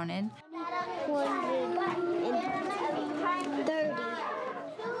they've counted. 130.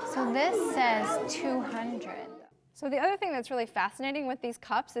 So this says 200. So the other thing that's really fascinating with these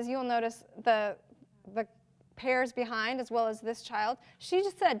cups is you'll notice the pairs behind as well as this child. She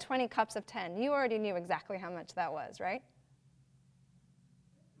just said 20 cups of 10. You already knew exactly how much that was, right?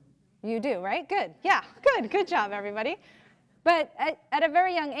 You do, right? Good. Yeah, good. Good job, everybody. But at a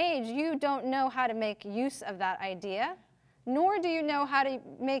very young age, you don't know how to make use of that idea, nor do you know how to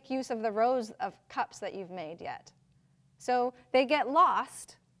make use of the rows of cups that you've made yet. So they get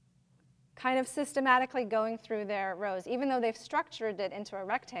lost kind of systematically going through their rows. Even though they've structured it into a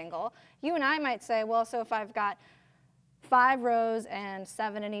rectangle, you and I might say, well, so if I've got 5 rows and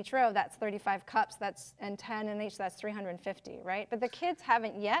 7 in each row, that's 35 cups, and 10 in each, that's 350, right? But the kids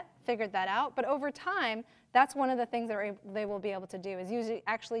haven't yet figured that out, but over time, that's one of the things that they will be able to do, is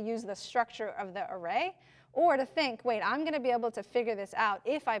actually use the structure of the array, or to think, wait, I'm going to be able to figure this out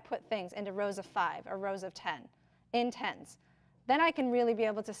if I put things into rows of 5 or rows of 10, in tens. Then I can really be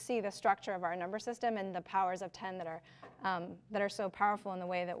able to see the structure of our number system and the powers of 10 that are so powerful in the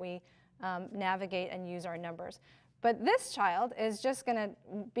way that we navigate and use our numbers. But this child is just going to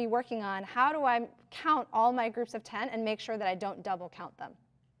be working on how do I count all my groups of 10 and make sure that I don't double count them,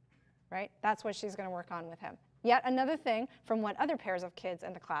 right? That's what she's going to work on with him. Yet another thing from what other pairs of kids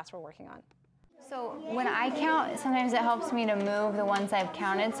in the class were working on. So when I count, sometimes it helps me to move the ones I've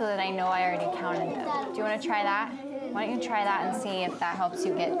counted so that I know I already counted them. Do you want to try that? Why don't you try that and see if that helps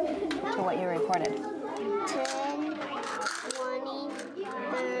you get to what you recorded? 10, 20,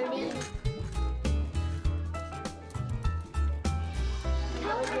 30.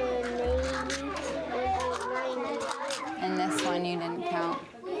 And this one you didn't count.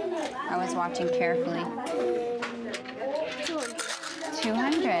 I was watching carefully.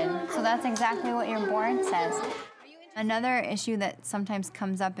 200. So that's exactly what your board says. Another issue that sometimes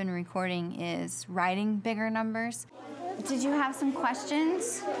comes up in recording is writing bigger numbers. Did you have some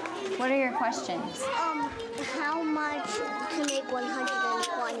questions? What are your questions? How much to make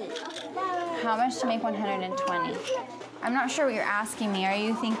 120? How much to make 120? I'm not sure what you're asking me. Are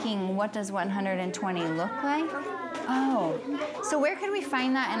you thinking, what does 120 look like? Oh, so where could we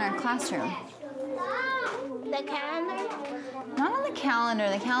find that in our classroom? The calendar? Not on the calendar.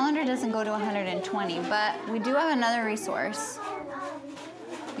 The calendar doesn't go to 120, but we do have another resource.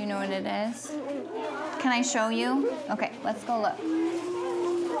 You know what it is? Can I show you? Okay, let's go look.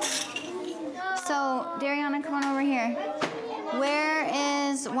 So, Dariana, come on over here. Where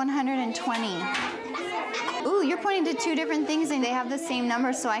is 120? Ooh, you're pointing to 2 different things and they have the same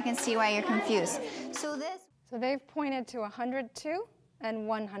number, so I can see why you're confused. So they've pointed to 102 and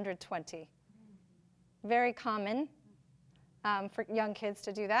 120. very common for young kids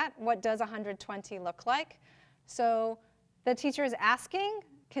to do that. What does 120 look like? So the teacher is asking,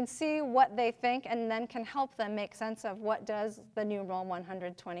 can see what they think, and then can help them make sense of what does the numeral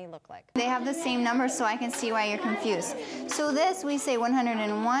 120 look like. They have the same numbers, so I can see why you're confused. So this, we say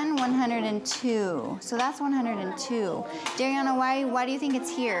 101, 102. So that's 102. Dariana, why do you think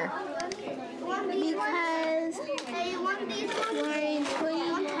it's here? Because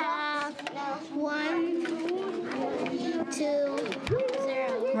 120 have 1, 2,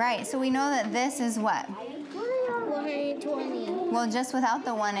 0. Right, so we know that this is what? 120. Well, just without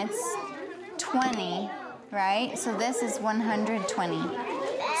the 1, it's 20, right? So this is 120. So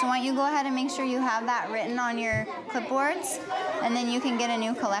why don't you go ahead and make sure you have that written on your clipboards, and then you can get a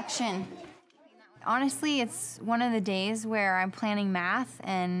new collection. Honestly, it's one of the days where I'm planning math,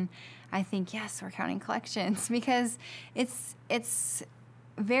 and I think, yes, we're counting collections, because it's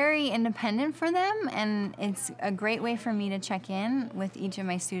very independent for them, and it's a great way for me to check in with each of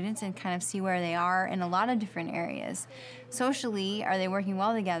my students and kind of see where they are in a lot of different areas. Socially, are they working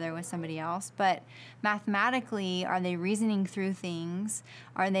well together with somebody else? But mathematically, are they reasoning through things?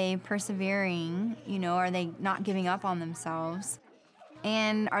 Are they persevering? You know, are they not giving up on themselves?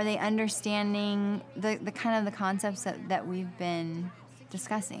 And are they understanding the kind of the concepts that we've been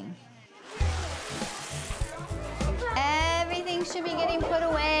discussing? Everything should be getting put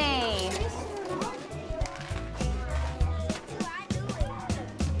away.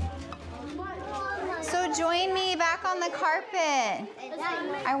 So join me back on the carpet.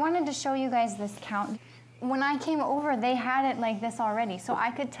 I wanted to show you guys this count. When I came over, they had it like this already, so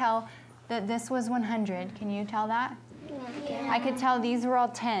I could tell that this was 100. Can you tell that? Yeah. I could tell these were all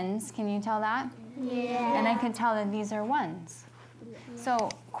 10s. Can you tell that? Yeah. And I could tell that these are 1s. So,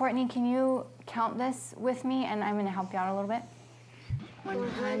 Courtney, can you count this with me? And I'm going to help you out a little bit.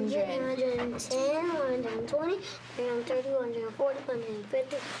 100, 110, 120, 130, 140,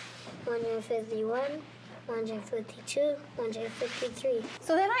 150, 151, 152, 153.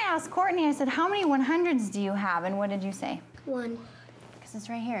 So then I asked Courtney, I said, how many 100s do you have? And what did you say? 1. Because it's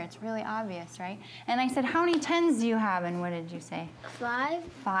right here. It's really obvious, right? And I said, how many 10s do you have? And what did you say? 5.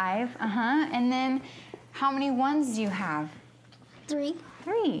 5. Uh-huh. And then how many 1s do you have? 3.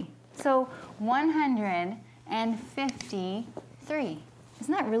 3. So 153.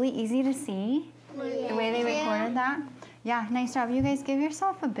 Isn't that really easy to see? Yeah. The way they recorded that? Yeah, nice job. You guys give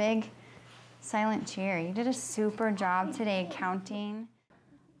yourself a big silent cheer. You did a super job today counting.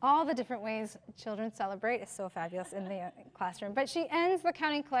 All the different ways children celebrate is so fabulous in the classroom. But she ends the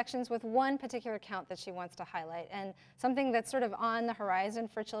counting collections with one particular count that she wants to highlight, and something that's sort of on the horizon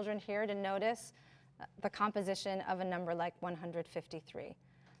for children here to notice the composition of a number like 153.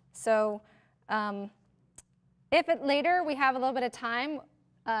 So if later we have a little bit of time,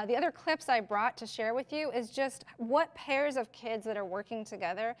 the other clips I brought to share with you is just what pairs of kids that are working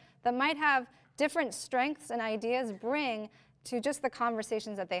together that might have different strengths and ideas bring to just the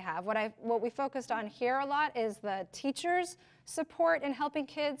conversations that they have. What we focused on here a lot is the teachers' support in helping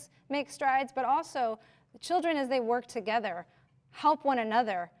kids make strides, but also the children as they work together help one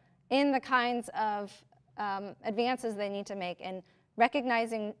another in the kinds of advances they need to make in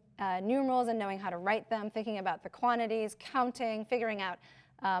recognizing numerals and knowing how to write them, thinking about the quantities, counting, figuring out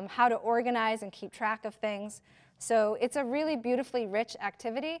how to organize and keep track of things. So it's a really beautifully rich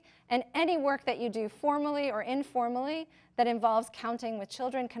activity, and any work that you do formally or informally that involves counting with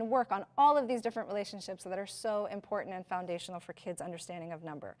children can work on all of these different relationships that are so important and foundational for kids' understanding of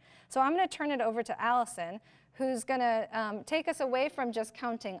number. So I'm going to turn it over to Allison, who's going to take us away from just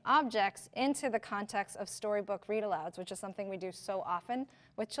counting objects into the context of storybook read-alouds, which is something we do so often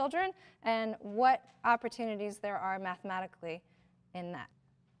with children, and what opportunities there are mathematically in that.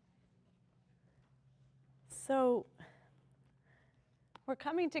 So we're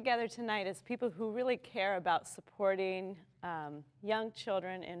coming together tonight as people who really care about supporting young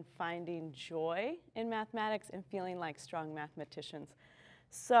children in finding joy in mathematics and feeling like strong mathematicians.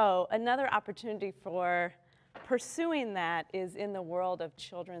 So another opportunity for pursuing that is in the world of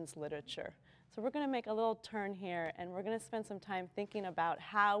children's literature. So we're going to make a little turn here, and we're going to spend some time thinking about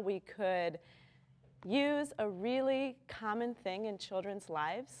how we could use a really common thing in children's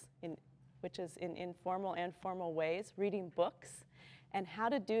lives, which is in informal and formal ways, reading books, and how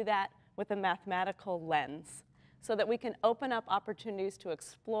to do that with a mathematical lens so that we can open up opportunities to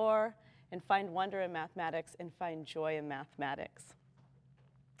explore and find wonder in mathematics and find joy in mathematics.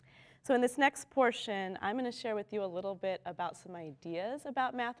 So in this next portion, I'm going to share with you a little bit about some ideas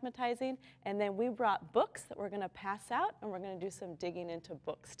about mathematizing, and then we brought books that we're going to pass out, and we're going to do some digging into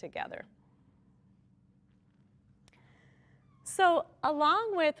books together. So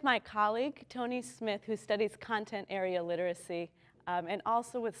along with my colleague, Tony Smith, who studies content area literacy, and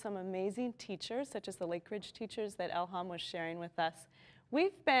also with some amazing teachers, such as the Lake Ridge teachers that Elham was sharing with us,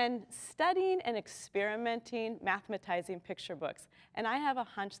 we've been studying and experimenting mathematizing picture books. And I have a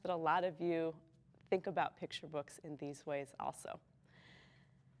hunch that a lot of you think about picture books in these ways also.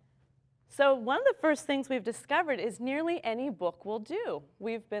 So one of the first things we've discovered is nearly any book will do.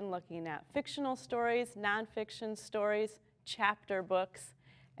 We've been looking at fictional stories, nonfiction stories, chapter books,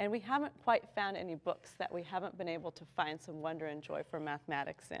 and we haven't quite found any books that we haven't been able to find some wonder and joy for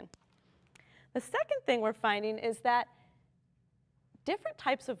mathematics in. The second thing we're finding is that different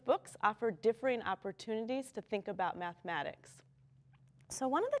types of books offer differing opportunities to think about mathematics. So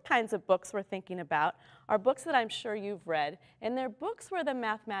one of the kinds of books we're thinking about are books that I'm sure you've read, and they're books where the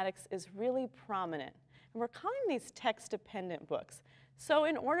mathematics is really prominent. And we're calling these text-dependent books. So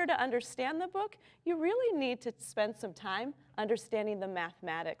in order to understand the book, you really need to spend some time understanding the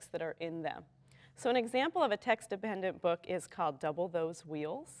mathematics that are in them. So an example of a text-dependent book is called Double Those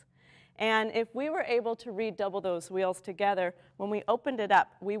Wheels. And if we were able to read Double Those Wheels together, when we opened it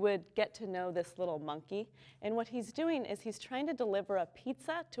up, we would get to know this little monkey. And what he's doing is he's trying to deliver a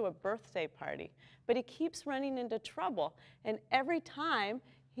pizza to a birthday party. But he keeps running into trouble. And every time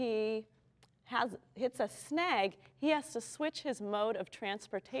he hits a snag, he has to switch his mode of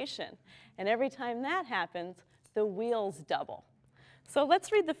transportation. And every time that happens, the wheels double. So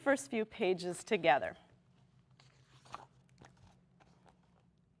let's read the first few pages together.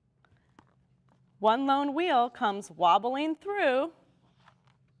 One lone wheel comes wobbling through.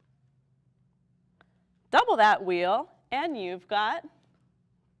 Double that wheel, and you've got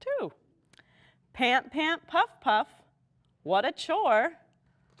 2. Pant, pant, puff, puff, what a chore.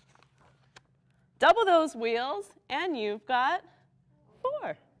 Double those wheels, and you've got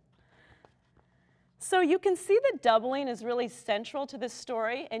 4. So you can see that doubling is really central to this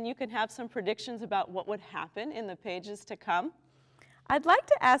story, and you can have some predictions about what would happen in the pages to come. I'd like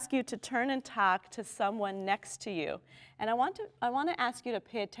to ask you to turn and talk to someone next to you, and I want to ask you to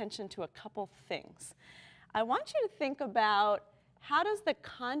pay attention to a couple things. I want you to think about how does the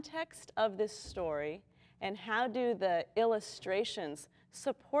context of this story and how do the illustrations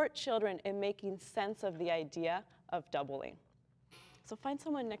support children in making sense of the idea of doubling. So find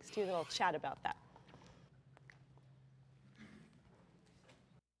someone next to you that will chat about that.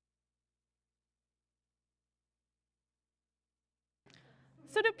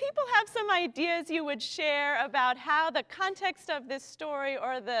 So do people have some ideas you would share about how the context of this story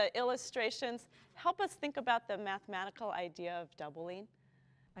or the illustrations help us think about the mathematical idea of doubling?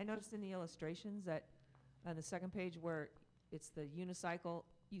 I noticed in the illustrations that on the second page where it's the unicycle,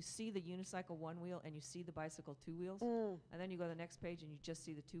 you see the unicycle 1 wheel and you see the bicycle 2 wheels. And then you go to the next page and you just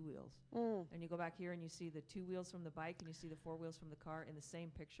see the 2 wheels. And you go back here and you see the 2 wheels from the bike and you see the 4 wheels from the car in the same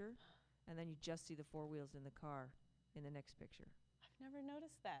picture. And then you just see the 4 wheels in the car in the next picture. I've never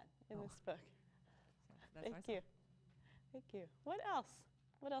noticed that in this book. That's Thank you. Thank you. What else?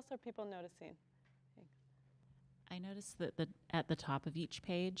 What else are people noticing? Thanks. I noticed that at the top of each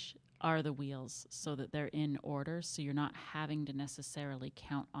page are the wheels so that they're in order, so you're not having to necessarily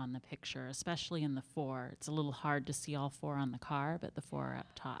count on the picture, especially in the 4. It's a little hard to see all 4 on the car, but the 4 are up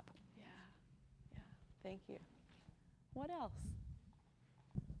top. Yeah. Thank you. What else?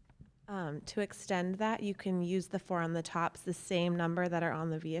 To extend that, you can use the 4 on the tops, the same number that are on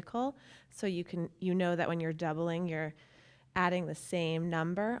the vehicle. So you know that when you're doubling, you're adding the same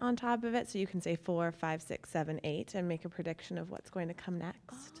number on top of it. So you can say 4, 5, 6, 7, 8 and make a prediction of what's going to come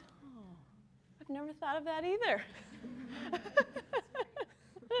next. Oh, I've never thought of that either.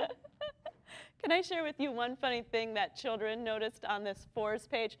 Can I share with you one funny thing that children noticed on this 4s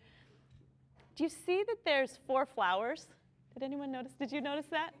page? Do you see that there's 4 flowers? Did anyone notice? Did you notice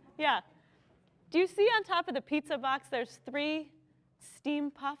that? Yeah. Do you see on top of the pizza box there's 3 steam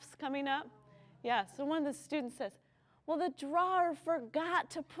puffs coming up? Yeah, so one of the students says, well, the drawer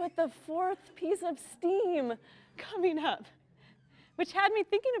forgot to put the 4th piece of steam coming up, which had me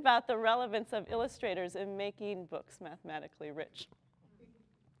thinking about the relevance of illustrators in making books mathematically rich.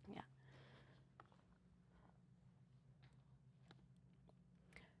 Yeah.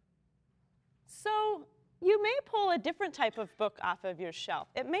 So you may pull a different type of book off of your shelf.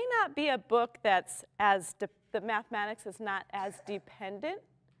 It may not be a book that's the mathematics is not as dependent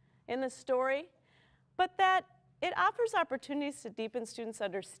in the story, but that it offers opportunities to deepen students'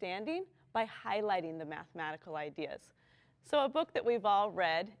 understanding by highlighting the mathematical ideas. So a book that we've all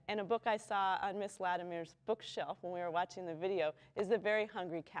read, and a book I saw on Miss Latimer's bookshelf when we were watching the video, is The Very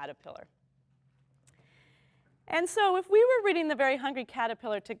Hungry Caterpillar. And so if we were reading The Very Hungry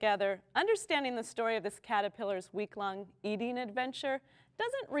Caterpillar together, understanding the story of this caterpillar's week-long eating adventure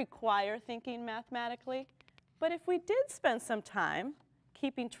doesn't require thinking mathematically. But if we did spend some time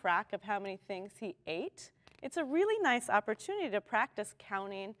keeping track of how many things he ate, it's a really nice opportunity to practice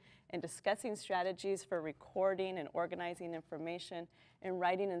counting and discussing strategies for recording and organizing information and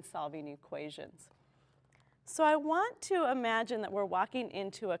writing and solving equations. So I want to imagine that we're walking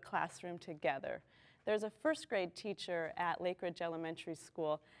into a classroom together. There's a first grade teacher at Lake Ridge Elementary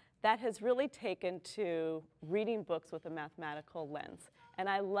School that has really taken to reading books with a mathematical lens. And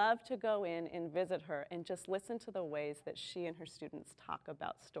I love to go in and visit her and just listen to the ways that she and her students talk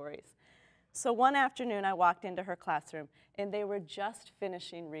about stories. So one afternoon I walked into her classroom and they were just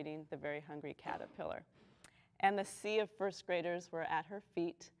finishing reading The Very Hungry Caterpillar. And the sea of first graders were at her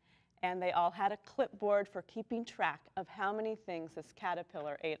feet, and they all had a clipboard for keeping track of how many things this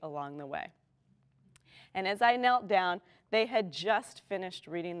caterpillar ate along the way. And as I knelt down, they had just finished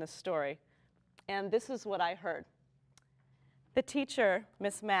reading the story. And this is what I heard. The teacher,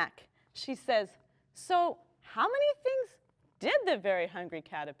 Miss Mack, she says, "So how many things did the very hungry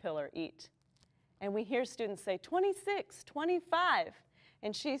caterpillar eat?" And we hear students say 26, 25.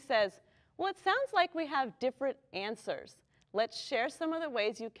 And she says, "Well, it sounds like we have different answers. Let's share some of the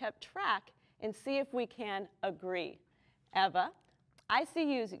ways you kept track and see if we can agree. Eva, I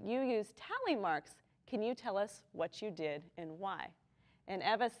see you use tally marks. Can you tell us what you did and why?" And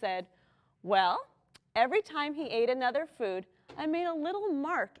Eva said, "Well, every time he ate another food, I made a little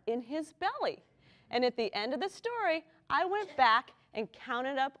mark in his belly. And at the end of the story, I went back and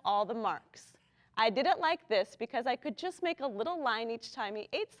counted up all the marks. I did it like this because I could just make a little line each time he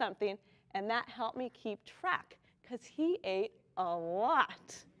ate something, and that helped me keep track because he ate a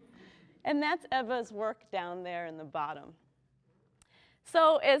lot." And that's Eva's work down there in the bottom.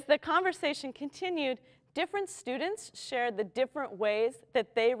 So as the conversation continued, different students shared the different ways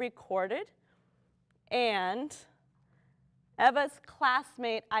that they recorded. And Eva's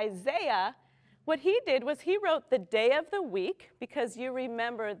classmate, Isaiah, what he did was he wrote the day of the week, because you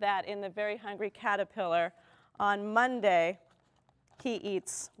remember that in The Very Hungry Caterpillar, on Monday, he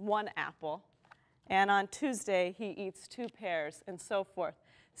eats 1 apple. And on Tuesday, he eats 2 pears, and so forth.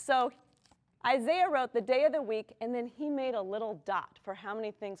 So Isaiah wrote the day of the week, and then he made a little dot for how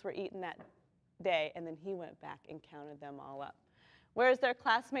many things were eaten that day, and then he went back and counted them all up. Whereas their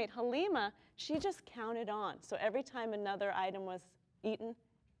classmate Halima, she just counted on. So every time another item was eaten,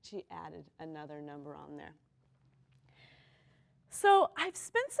 she added another number on there. So I've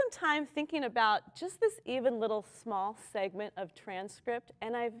spent some time thinking about just this even little small segment of transcript,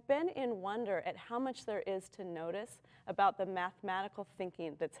 and I've been in wonder at how much there is to notice about the mathematical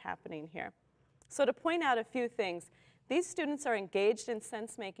thinking that's happening here. So to point out a few things, these students are engaged in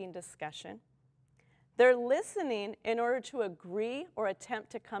sense-making discussion. They're listening in order to agree or attempt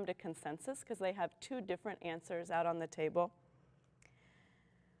to come to consensus, because they have 2 different answers out on the table.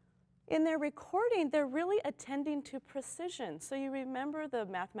 In their recording, they're really attending to precision. So you remember the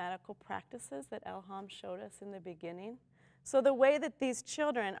mathematical practices that Elham showed us in the beginning? So the way that these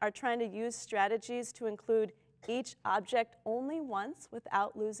children are trying to use strategies to include each object only once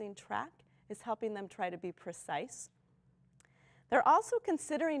without losing track is helping them try to be precise. They're also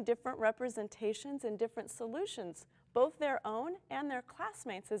considering different representations and different solutions, both their own and their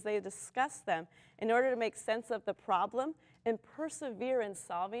classmates, as they discuss them in order to make sense of the problem and persevere in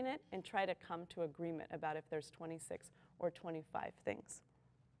solving it and try to come to agreement about if there's 26 or 25 things.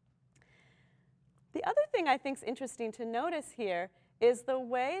 The other thing I think is interesting to notice here is the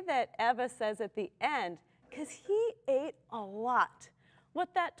way that Eva says at the end, because he ate a lot.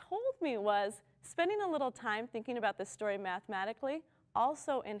 What that told me was spending a little time thinking about this story mathematically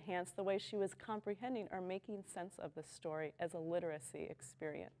also enhanced the way she was comprehending or making sense of the story as a literacy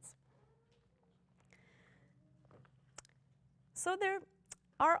experience. So there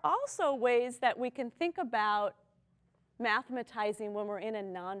are also ways that we can think about mathematizing when we're in a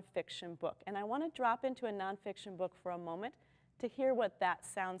nonfiction book. And I want to drop into a nonfiction book for a moment to hear what that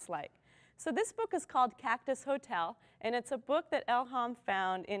sounds like. So this book is called Cactus Hotel, and it's a book that Elham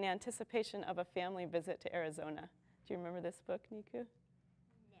found in anticipation of a family visit to Arizona. Do you remember this book, Niku?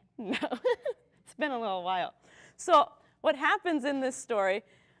 No. It's been a little while. So what happens in this story,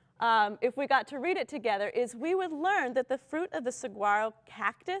 if we got to read it together, is we would learn that the fruit of the saguaro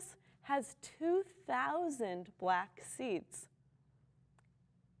cactus has 2,000 black seeds.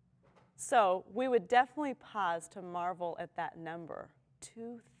 So we would definitely pause to marvel at that number,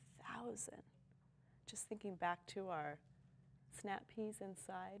 2,000. Just thinking back to our snap peas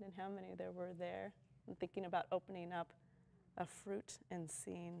inside and how many there were there, and thinking about opening up a fruit and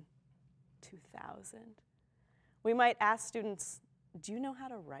seeing 2,000. We might ask students, do you know how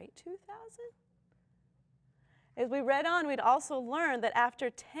to write 2,000? As we read on, we'd also learn that after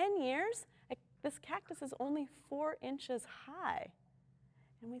 10 years, this cactus is only 4 inches high.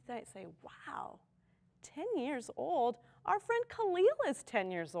 And we might say, wow, 10 years old? Our friend Khalil is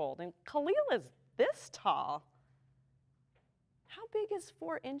 10 years old, and Khalil is this tall. How big is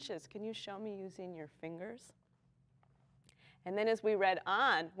 4 inches? Can you show me using your fingers? And then as we read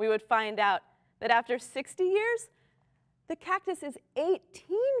on, we would find out that after 60 years, the cactus is 18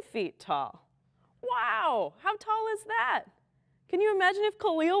 feet tall. Wow, how tall is that? Can you imagine if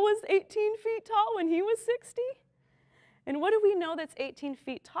Khalil was 18 feet tall when he was 60? And what do we know that's 18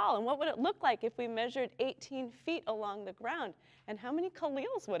 feet tall? And what would it look like if we measured 18 feet along the ground? And how many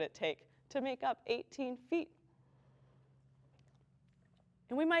Khalils would it take to make up 18 feet?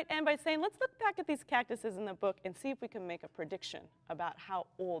 And we might end by saying, let's look back at these cactuses in the book and see if we can make a prediction about how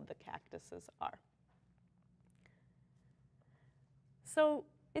old the cactuses are. So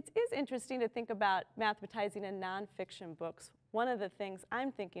it is interesting to think about mathematizing in nonfiction books. One of the things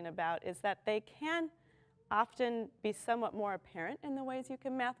I'm thinking about is that they can often be somewhat more apparent in the ways you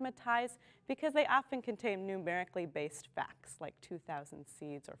can mathematize because they often contain numerically based facts like 2,000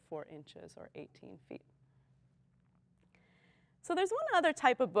 seeds or 4 inches or 18 feet. So there's one other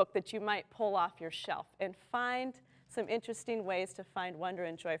type of book that you might pull off your shelf and find some interesting ways to find wonder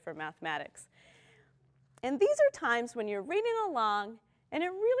and joy for mathematics. And these are times when you're reading along and it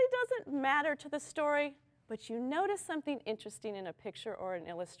really doesn't matter to the story, but you notice something interesting in a picture or an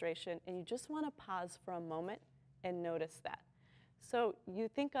illustration and you just want to pause for a moment and notice that. So you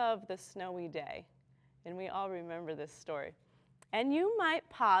think of the snowy day, and we all remember this story. And you might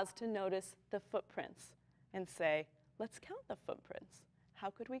pause to notice the footprints and say, let's count the footprints. How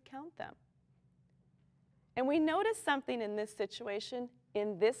could we count them? And we notice something in this situation.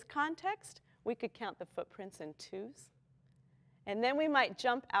 In this context, we could count the footprints in twos. And then we might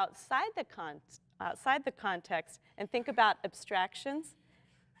jump outside the context and think about abstractions.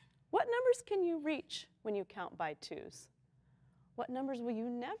 What numbers can you reach when you count by twos? What numbers will you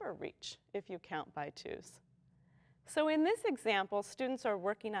never reach if you count by twos? So in this example, students are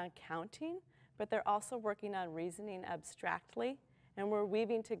working on counting, but they're also working on reasoning abstractly, and we're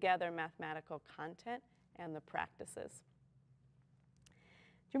weaving together mathematical content and the practices.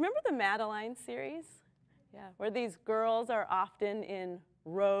 Do you remember the Madeline series? Yeah, where these girls are often in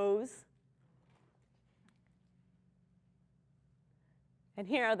rows. And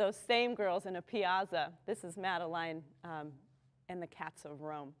here are those same girls in a piazza. This is Madeline and the Cats of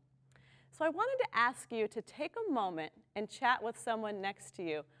Rome. So I wanted to ask you to take a moment and chat with someone next to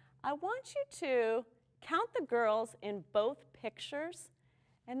you. I want you to count the girls in both pictures,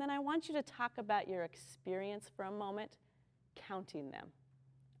 and then I want you to talk about your experience for a moment counting them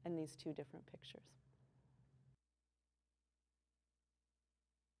in these two different pictures.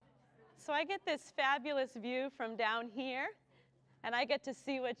 So I get this fabulous view from down here, and I get to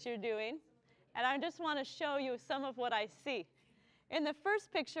see what you're doing. And I just want to show you some of what I see. In the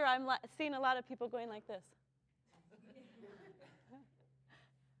first picture, I'm seeing a lot of people going like this.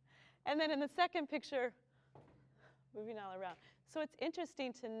 And then in the second picture, moving all around. So it's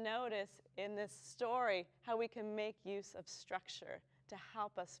interesting to notice in this story how we can make use of structure to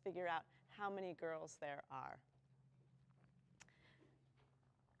help us figure out how many girls there are.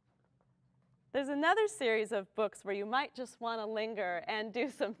 There's another series of books where you might just want to linger and do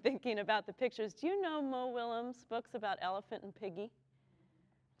some thinking about the pictures. Do you know Mo Willems' books about Elephant and Piggy?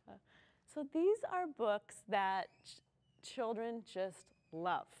 So these are books that children just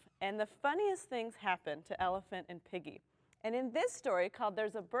love. And the funniest things happen to Elephant and Piggy. And in this story called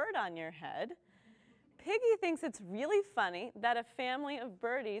There's a Bird on Your Head, Piggy thinks it's really funny that a family of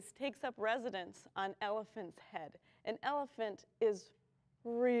birdies takes up residence on Elephant's head. And Elephant is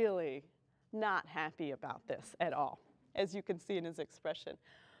really not happy about this at all, as you can see in his expression.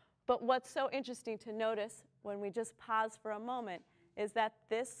 But what's so interesting to notice when we just pause for a moment is that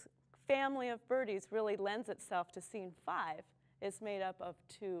this family of birdies really lends itself to scene 5. It's made up of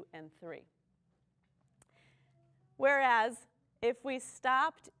 2 and 3. Whereas if we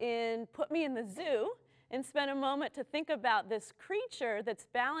stopped in Put Me in the Zoo and spent a moment to think about this creature that's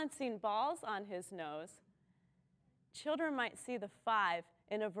balancing balls on his nose, children might see the 5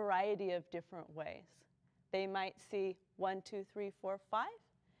 in a variety of different ways. They might see 1, 2, 3, 4, 5.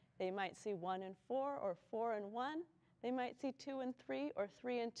 They might see 1 and 4 or 4 and 1. They might see 2 and 3 or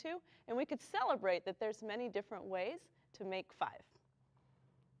 3 and 2. And we could celebrate that there's many different ways to make 5.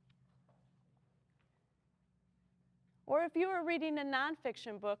 Or if you were reading a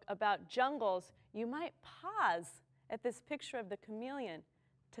nonfiction book about jungles, you might pause at this picture of the chameleon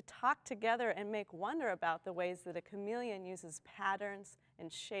to talk together and make wonder about the ways that a chameleon uses patterns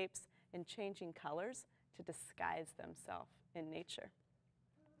and shapes and changing colors to disguise themselves in nature.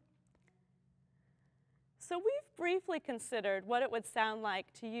 So we've briefly considered what it would sound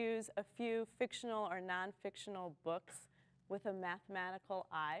like to use a few fictional or non-fictional books with a mathematical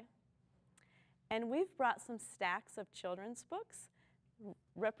eye. And we've brought some stacks of children's books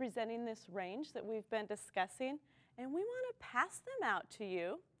representing this range that we've been discussing. And we want to pass them out to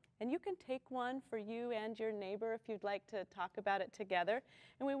you. And you can take one for you and your neighbor if you'd like to talk about it together.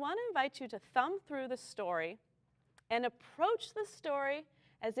 And we want to invite you to thumb through the story and approach the story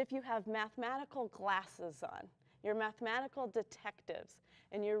as if you have mathematical glasses on. You're mathematical detectives.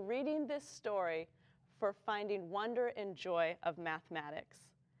 And you're reading this story for finding wonder and joy of mathematics.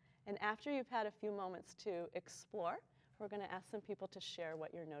 And after you've had a few moments to explore, we're going to ask some people to share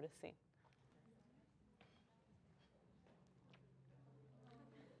what you're noticing.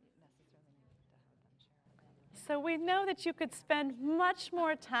 So we know that you could spend much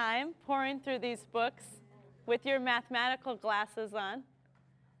more time pouring through these books with your mathematical glasses on.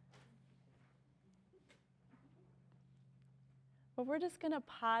 But we're just going to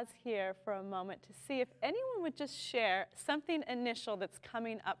pause here for a moment to see if anyone would just share something initial that's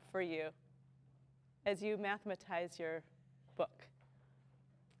coming up for you as you mathematize your book.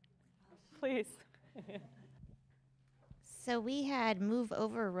 Please. So we had Move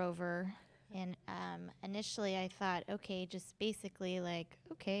Over Rover, and initially I thought, okay, just basically like,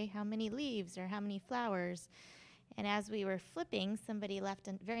 okay, how many leaves or how many flowers? And as we were flipping, somebody left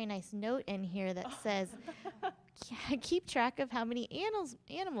a very nice note in here that says, keep track of how many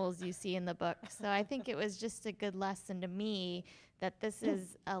animals you see in the book. So I think it was just a good lesson to me that this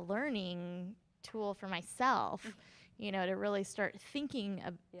is a learning tool for myself, you know, to really start thinking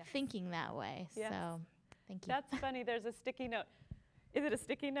thinking that way. Yes. So thank you. That's funny. There's a sticky note. Is it a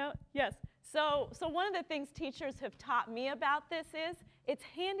sticky note? Yes. So one of the things teachers have taught me about this is it's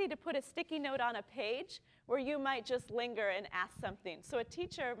handy to put a sticky note on a page where you might just linger and ask something. So a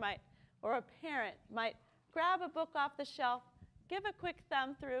teacher might, or a parent might grab a book off the shelf, give a quick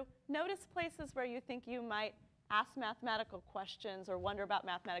thumb through, notice places where you think you might ask mathematical questions or wonder about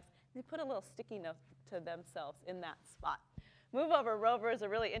mathematics. They put a little sticky note to themselves in that spot. Move Over Rover is a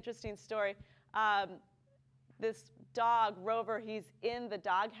really interesting story. This dog, Rover, he's in the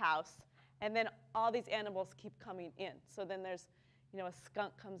doghouse, and then all these animals keep coming in. So then there's, you know, a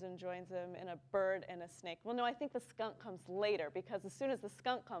skunk comes and joins him, and a bird and a snake. Well, no, I think the skunk comes later, because as soon as the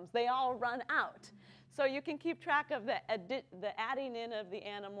skunk comes, they all run out. So you can keep track of the adding in of the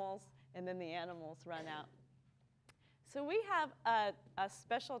animals, and then the animals run out. So we have a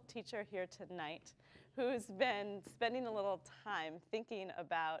special teacher here tonight who's been spending a little time thinking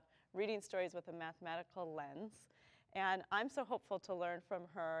about reading stories with a mathematical lens. And I'm so hopeful to learn from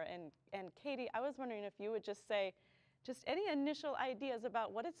her. And Katie, I was wondering if you would just say, just any initial ideas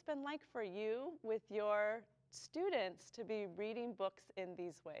about what it's been like for you with your students to be reading books in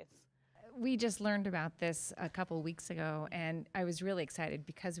these ways. We just learned about this a couple weeks ago, and I was really excited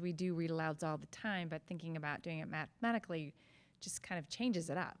because we do read alouds all the time, but thinking about doing it mathematically just kind of changes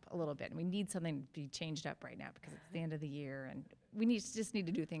it up a little bit. And we need something to be changed up right now because it's the end of the year, and we just need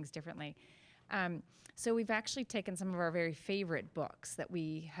to do things differently. So we've actually taken some of our very favorite books that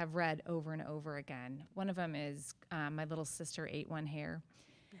we have read over and over again. One of them is My Little Sister Ate One Hair.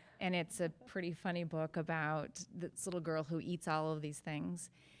 And it's a pretty funny book about this little girl who eats all of these things.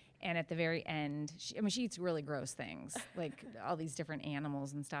 And at the very end, she eats really gross things, like all these different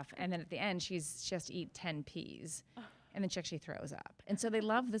animals and stuff. And then at the end, she has to eat 10 peas. And then she actually throws up. And so they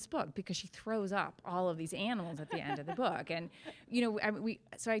love this book because she throws up all of these animals at the end of the book. And, you know,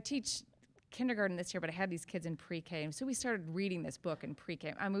 so I teach kindergarten this year, but I had these kids in pre-K. And so we started reading this book in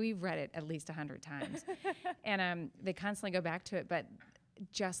pre-K. I mean, we've read it at least 100 times. And they constantly go back to it. But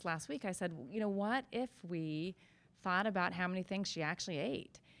just last week, I said, you know, what if we thought about how many things she actually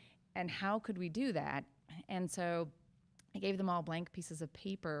ate? And how could we do that? And so I gave them all blank pieces of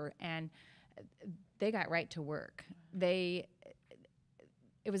paper, and they got right to work.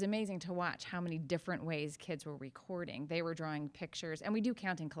 It was amazing to watch how many different ways kids were recording. They were drawing pictures, and we do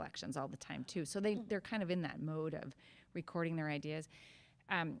counting collections all the time too. So they're kind of in that mode of recording their ideas.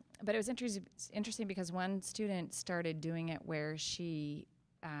 But it was interesting because one student started doing it where she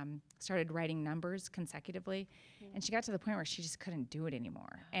started writing numbers consecutively, and she got to the point where she just couldn't do it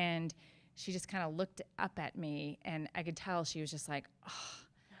anymore. And she just kind of looked up at me, and I could tell she was just like, oh,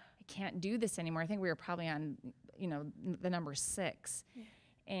 I can't do this anymore. I think we were probably on, you know, the number 6.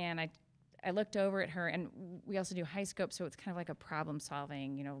 And I looked over at her, and we also do high scope, so it's kind of like a problem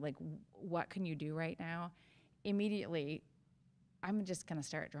solving, you know, like what can you do right now? Immediately, I'm just going to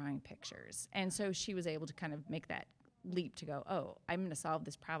start drawing pictures. And so she was able to kind of make that leap to go, oh, I'm going to solve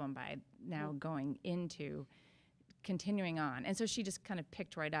this problem by now going into continuing on. And so she just kind of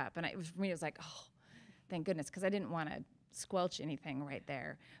picked right up. And for me, it was like, oh, thank goodness, because I didn't want to squelch anything right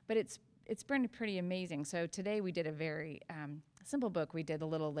there. But it's been pretty amazing. So today we did a very simple book. We did The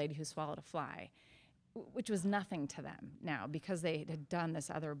Little Lady Who Swallowed a Fly, which was nothing to them now because they had done this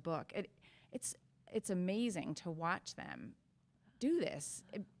other book. It's amazing to watch them do this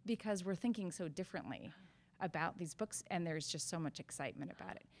because we're thinking so differently about these books, and there's just so much excitement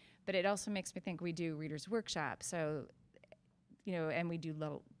about it. But it also makes me think we do readers' workshops, so, and we do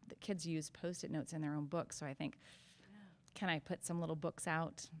the kids use Post-it notes in their own books, so I think, can I put some little books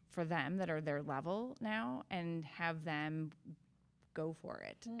out for them that are their level now and have them go for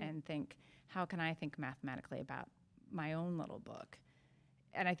it and think, how can I think mathematically about my own little book?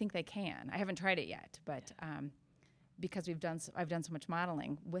 And I think they can. I haven't tried it yet, but because I've done so much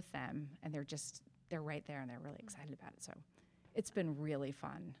modeling with them, and they're right there, and they're really excited about it. So it's been really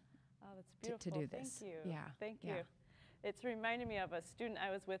fun. Oh, that's beautiful. To do this. Thank you. Yeah. Thank you. It's reminded me of a student I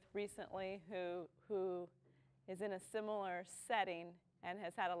was with recently who is in a similar setting and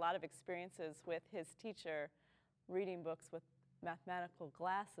has had a lot of experiences with his teacher reading books with mathematical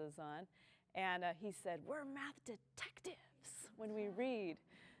glasses on. And he said, we're math detectives when we read.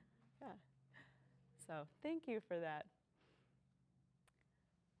 Yeah. So thank you for that.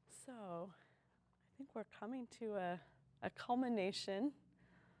 So I think we're coming to a culmination.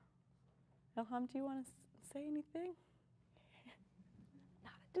 Elham, do you want to say anything?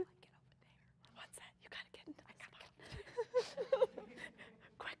 Not until I get over there. What's that? You gotta get into the spot.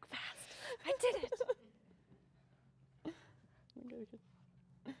 Quick, fast. I did it.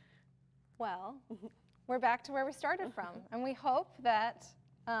 Well, we're back to where we started from, and we hope that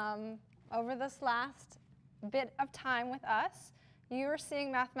over this last bit of time with us, you're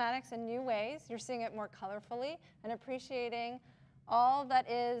seeing mathematics in new ways. You're seeing it more colorfully and appreciating all that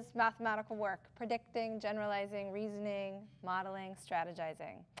is mathematical work: predicting, generalizing, reasoning, modeling,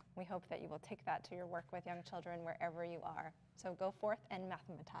 strategizing. We hope that you will take that to your work with young children wherever you are. So go forth and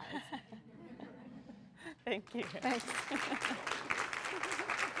mathematize. Thank you. Thanks.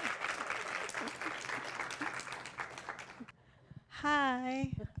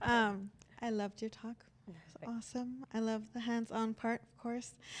 Hi. I loved your talk. It was awesome. I love the hands-on part, of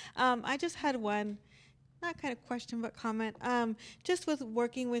course. I just had one, not kind of question, but comment. Just with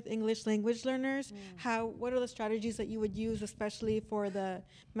working with English language learners, what are the strategies that you would use, especially for the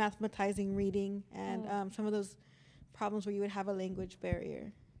mathematizing reading and some of those problems where you would have a language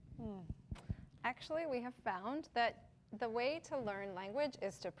barrier? Actually, we have found that the way to learn language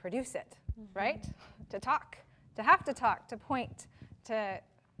is to produce it, right? To talk, to point, to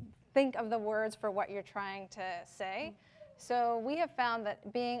think of the words for what you're trying to say. So we have found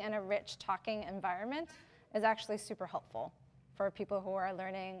that being in a rich talking environment is actually super helpful for people who are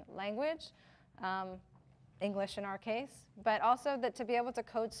learning language, English in our case, but also that to be able to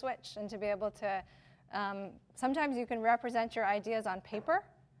code switch and to be able to, sometimes you can represent your ideas on paper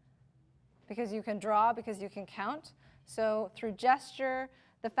because you can draw, because you can count. So through gesture,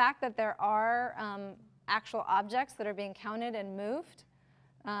 the fact that there are actual objects that are being counted and moved,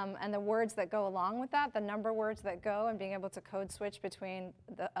 and the words that go along with that, the number words that go, and being able to code switch between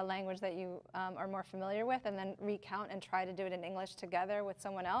a language that you are more familiar with and then recount and try to do it in English together with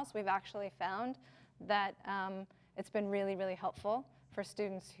someone else, we've actually found that it's been really, really helpful for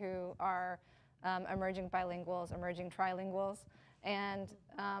students who are emerging bilinguals, emerging trilinguals. And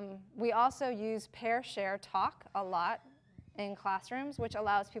we also use pair, share, talk a lot in classrooms, which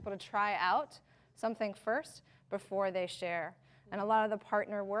allows people to try out something first before they share. And a lot of the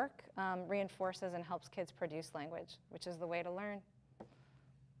partner work reinforces and helps kids produce language, which is the way to learn.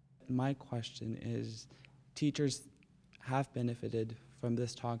 My question is, teachers have benefited from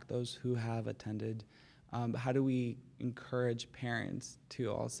this talk, those who have attended. How do we encourage parents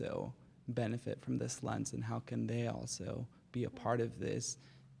to also benefit from this lens, and how can they also be a part of this,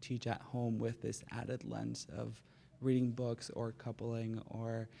 teach at home with this added lens of reading books or coupling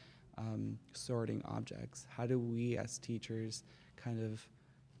or sorting objects? How do we as teachers kind of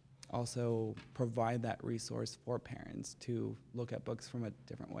also provide that resource for parents to look at books from a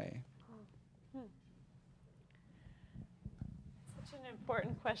different way? Such an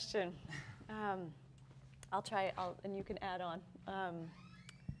important question. I'll try, and you can add on.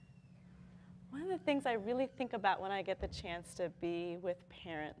 One of the things I really think about when I get the chance to be with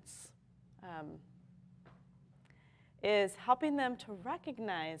parents is helping them to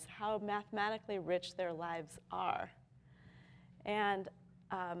recognize how mathematically rich their lives are. And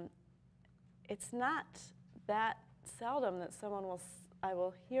it's not that seldom that I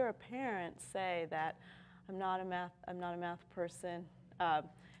will hear a parent say that I'm not a math person.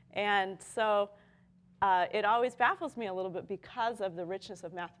 And so it always baffles me a little bit because of the richness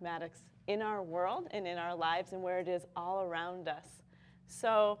of mathematics in our world and in our lives and where it is all around us.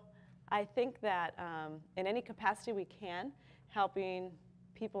 So I think that in any capacity we can, helping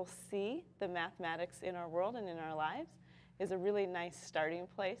people see the mathematics in our world and in our lives is a really nice starting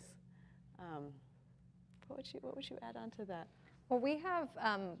place. What would you add on to that? Well, we have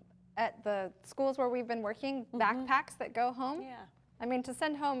at the schools where we've been working backpacks that go home. Yeah. I mean, to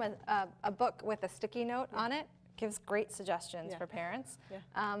send home a book with a sticky note on it gives great suggestions for parents.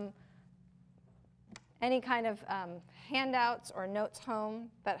 Yeah. Any kind of handouts or notes home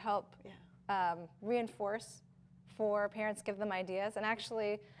that help reinforce for parents, give them ideas. And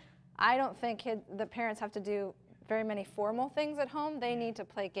actually, I don't think the parents have to do very many formal things at home. They need to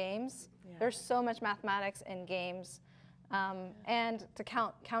play games. Yeah. There's so much mathematics in games. And to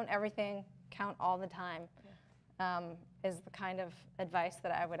count everything, count all the time, is the kind of advice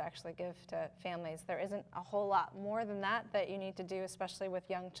that I would actually give to families. There isn't a whole lot more than that you need to do, especially with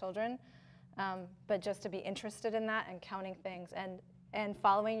young children. But just to be interested in that and counting things and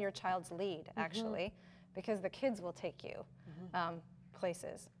following your child's lead, actually, because the kids will take you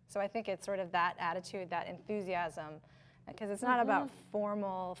places. So I think it's sort of that attitude, that enthusiasm, because it's not about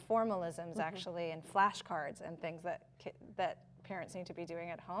formalisms, actually, and flashcards and things that parents need to be doing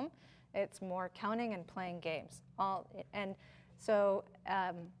at home. It's more counting and playing games. And so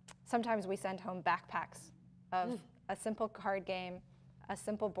sometimes we send home backpacks of a simple card game, a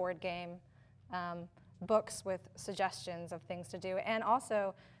simple board game, books with suggestions of things to do. And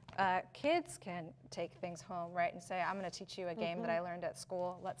also, kids can take things home, right, and say, I'm going to teach you a game that I learned at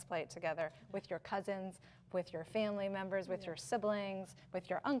school. Let's play it together with your cousins, with your family members, with your siblings, with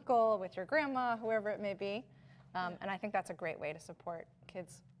your uncle, with your grandma, whoever it may be. And I think that's a great way to support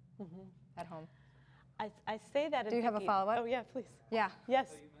kids at home. I say that. Do you have a follow-up? Oh, yeah, please. Yeah. Yes.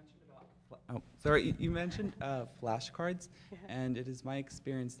 Sorry, you mentioned flashcards, and it is my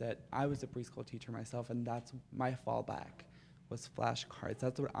experience that I was a preschool teacher myself, and that's my fallback was flashcards.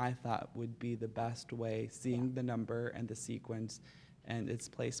 That's what I thought would be the best way, seeing the number and the sequence and its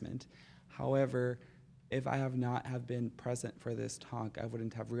placement. However, if I have not have been present for this talk, I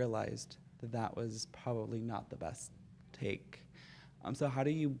wouldn't have realized that that was probably not the best take. So how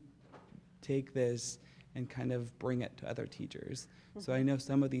do you take this and kind of bring it to other teachers? So I know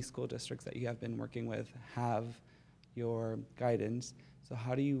some of these school districts that you have been working with have your guidance. So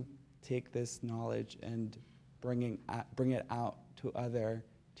how do you take this knowledge and bring it out to other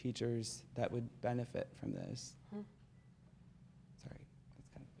teachers that would benefit from this? Sorry, that's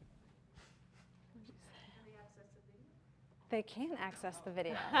kind of They can access the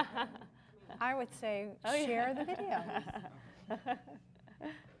video. I would say share the video.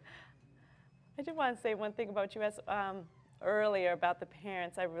 I did want to say one thing about you. As earlier about the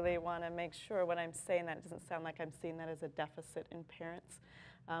parents, I really want to make sure when I'm saying that it doesn't sound like I'm seeing that as a deficit in parents.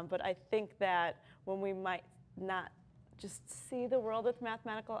 But I think that when we might not just see the world with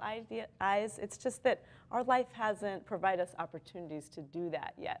mathematical eyes, it's just that our life hasn't provided us opportunities to do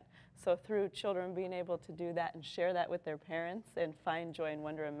that yet. So through children being able to do that and share that with their parents and find joy and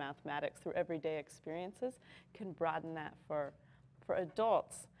wonder in mathematics through everyday experiences can broaden that for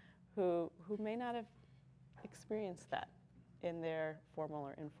adults who may not have experienced that in their formal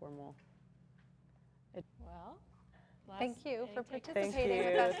or informal. Well, thank you for participating Thank you.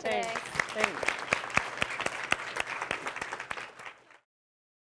 with us today. Thanks.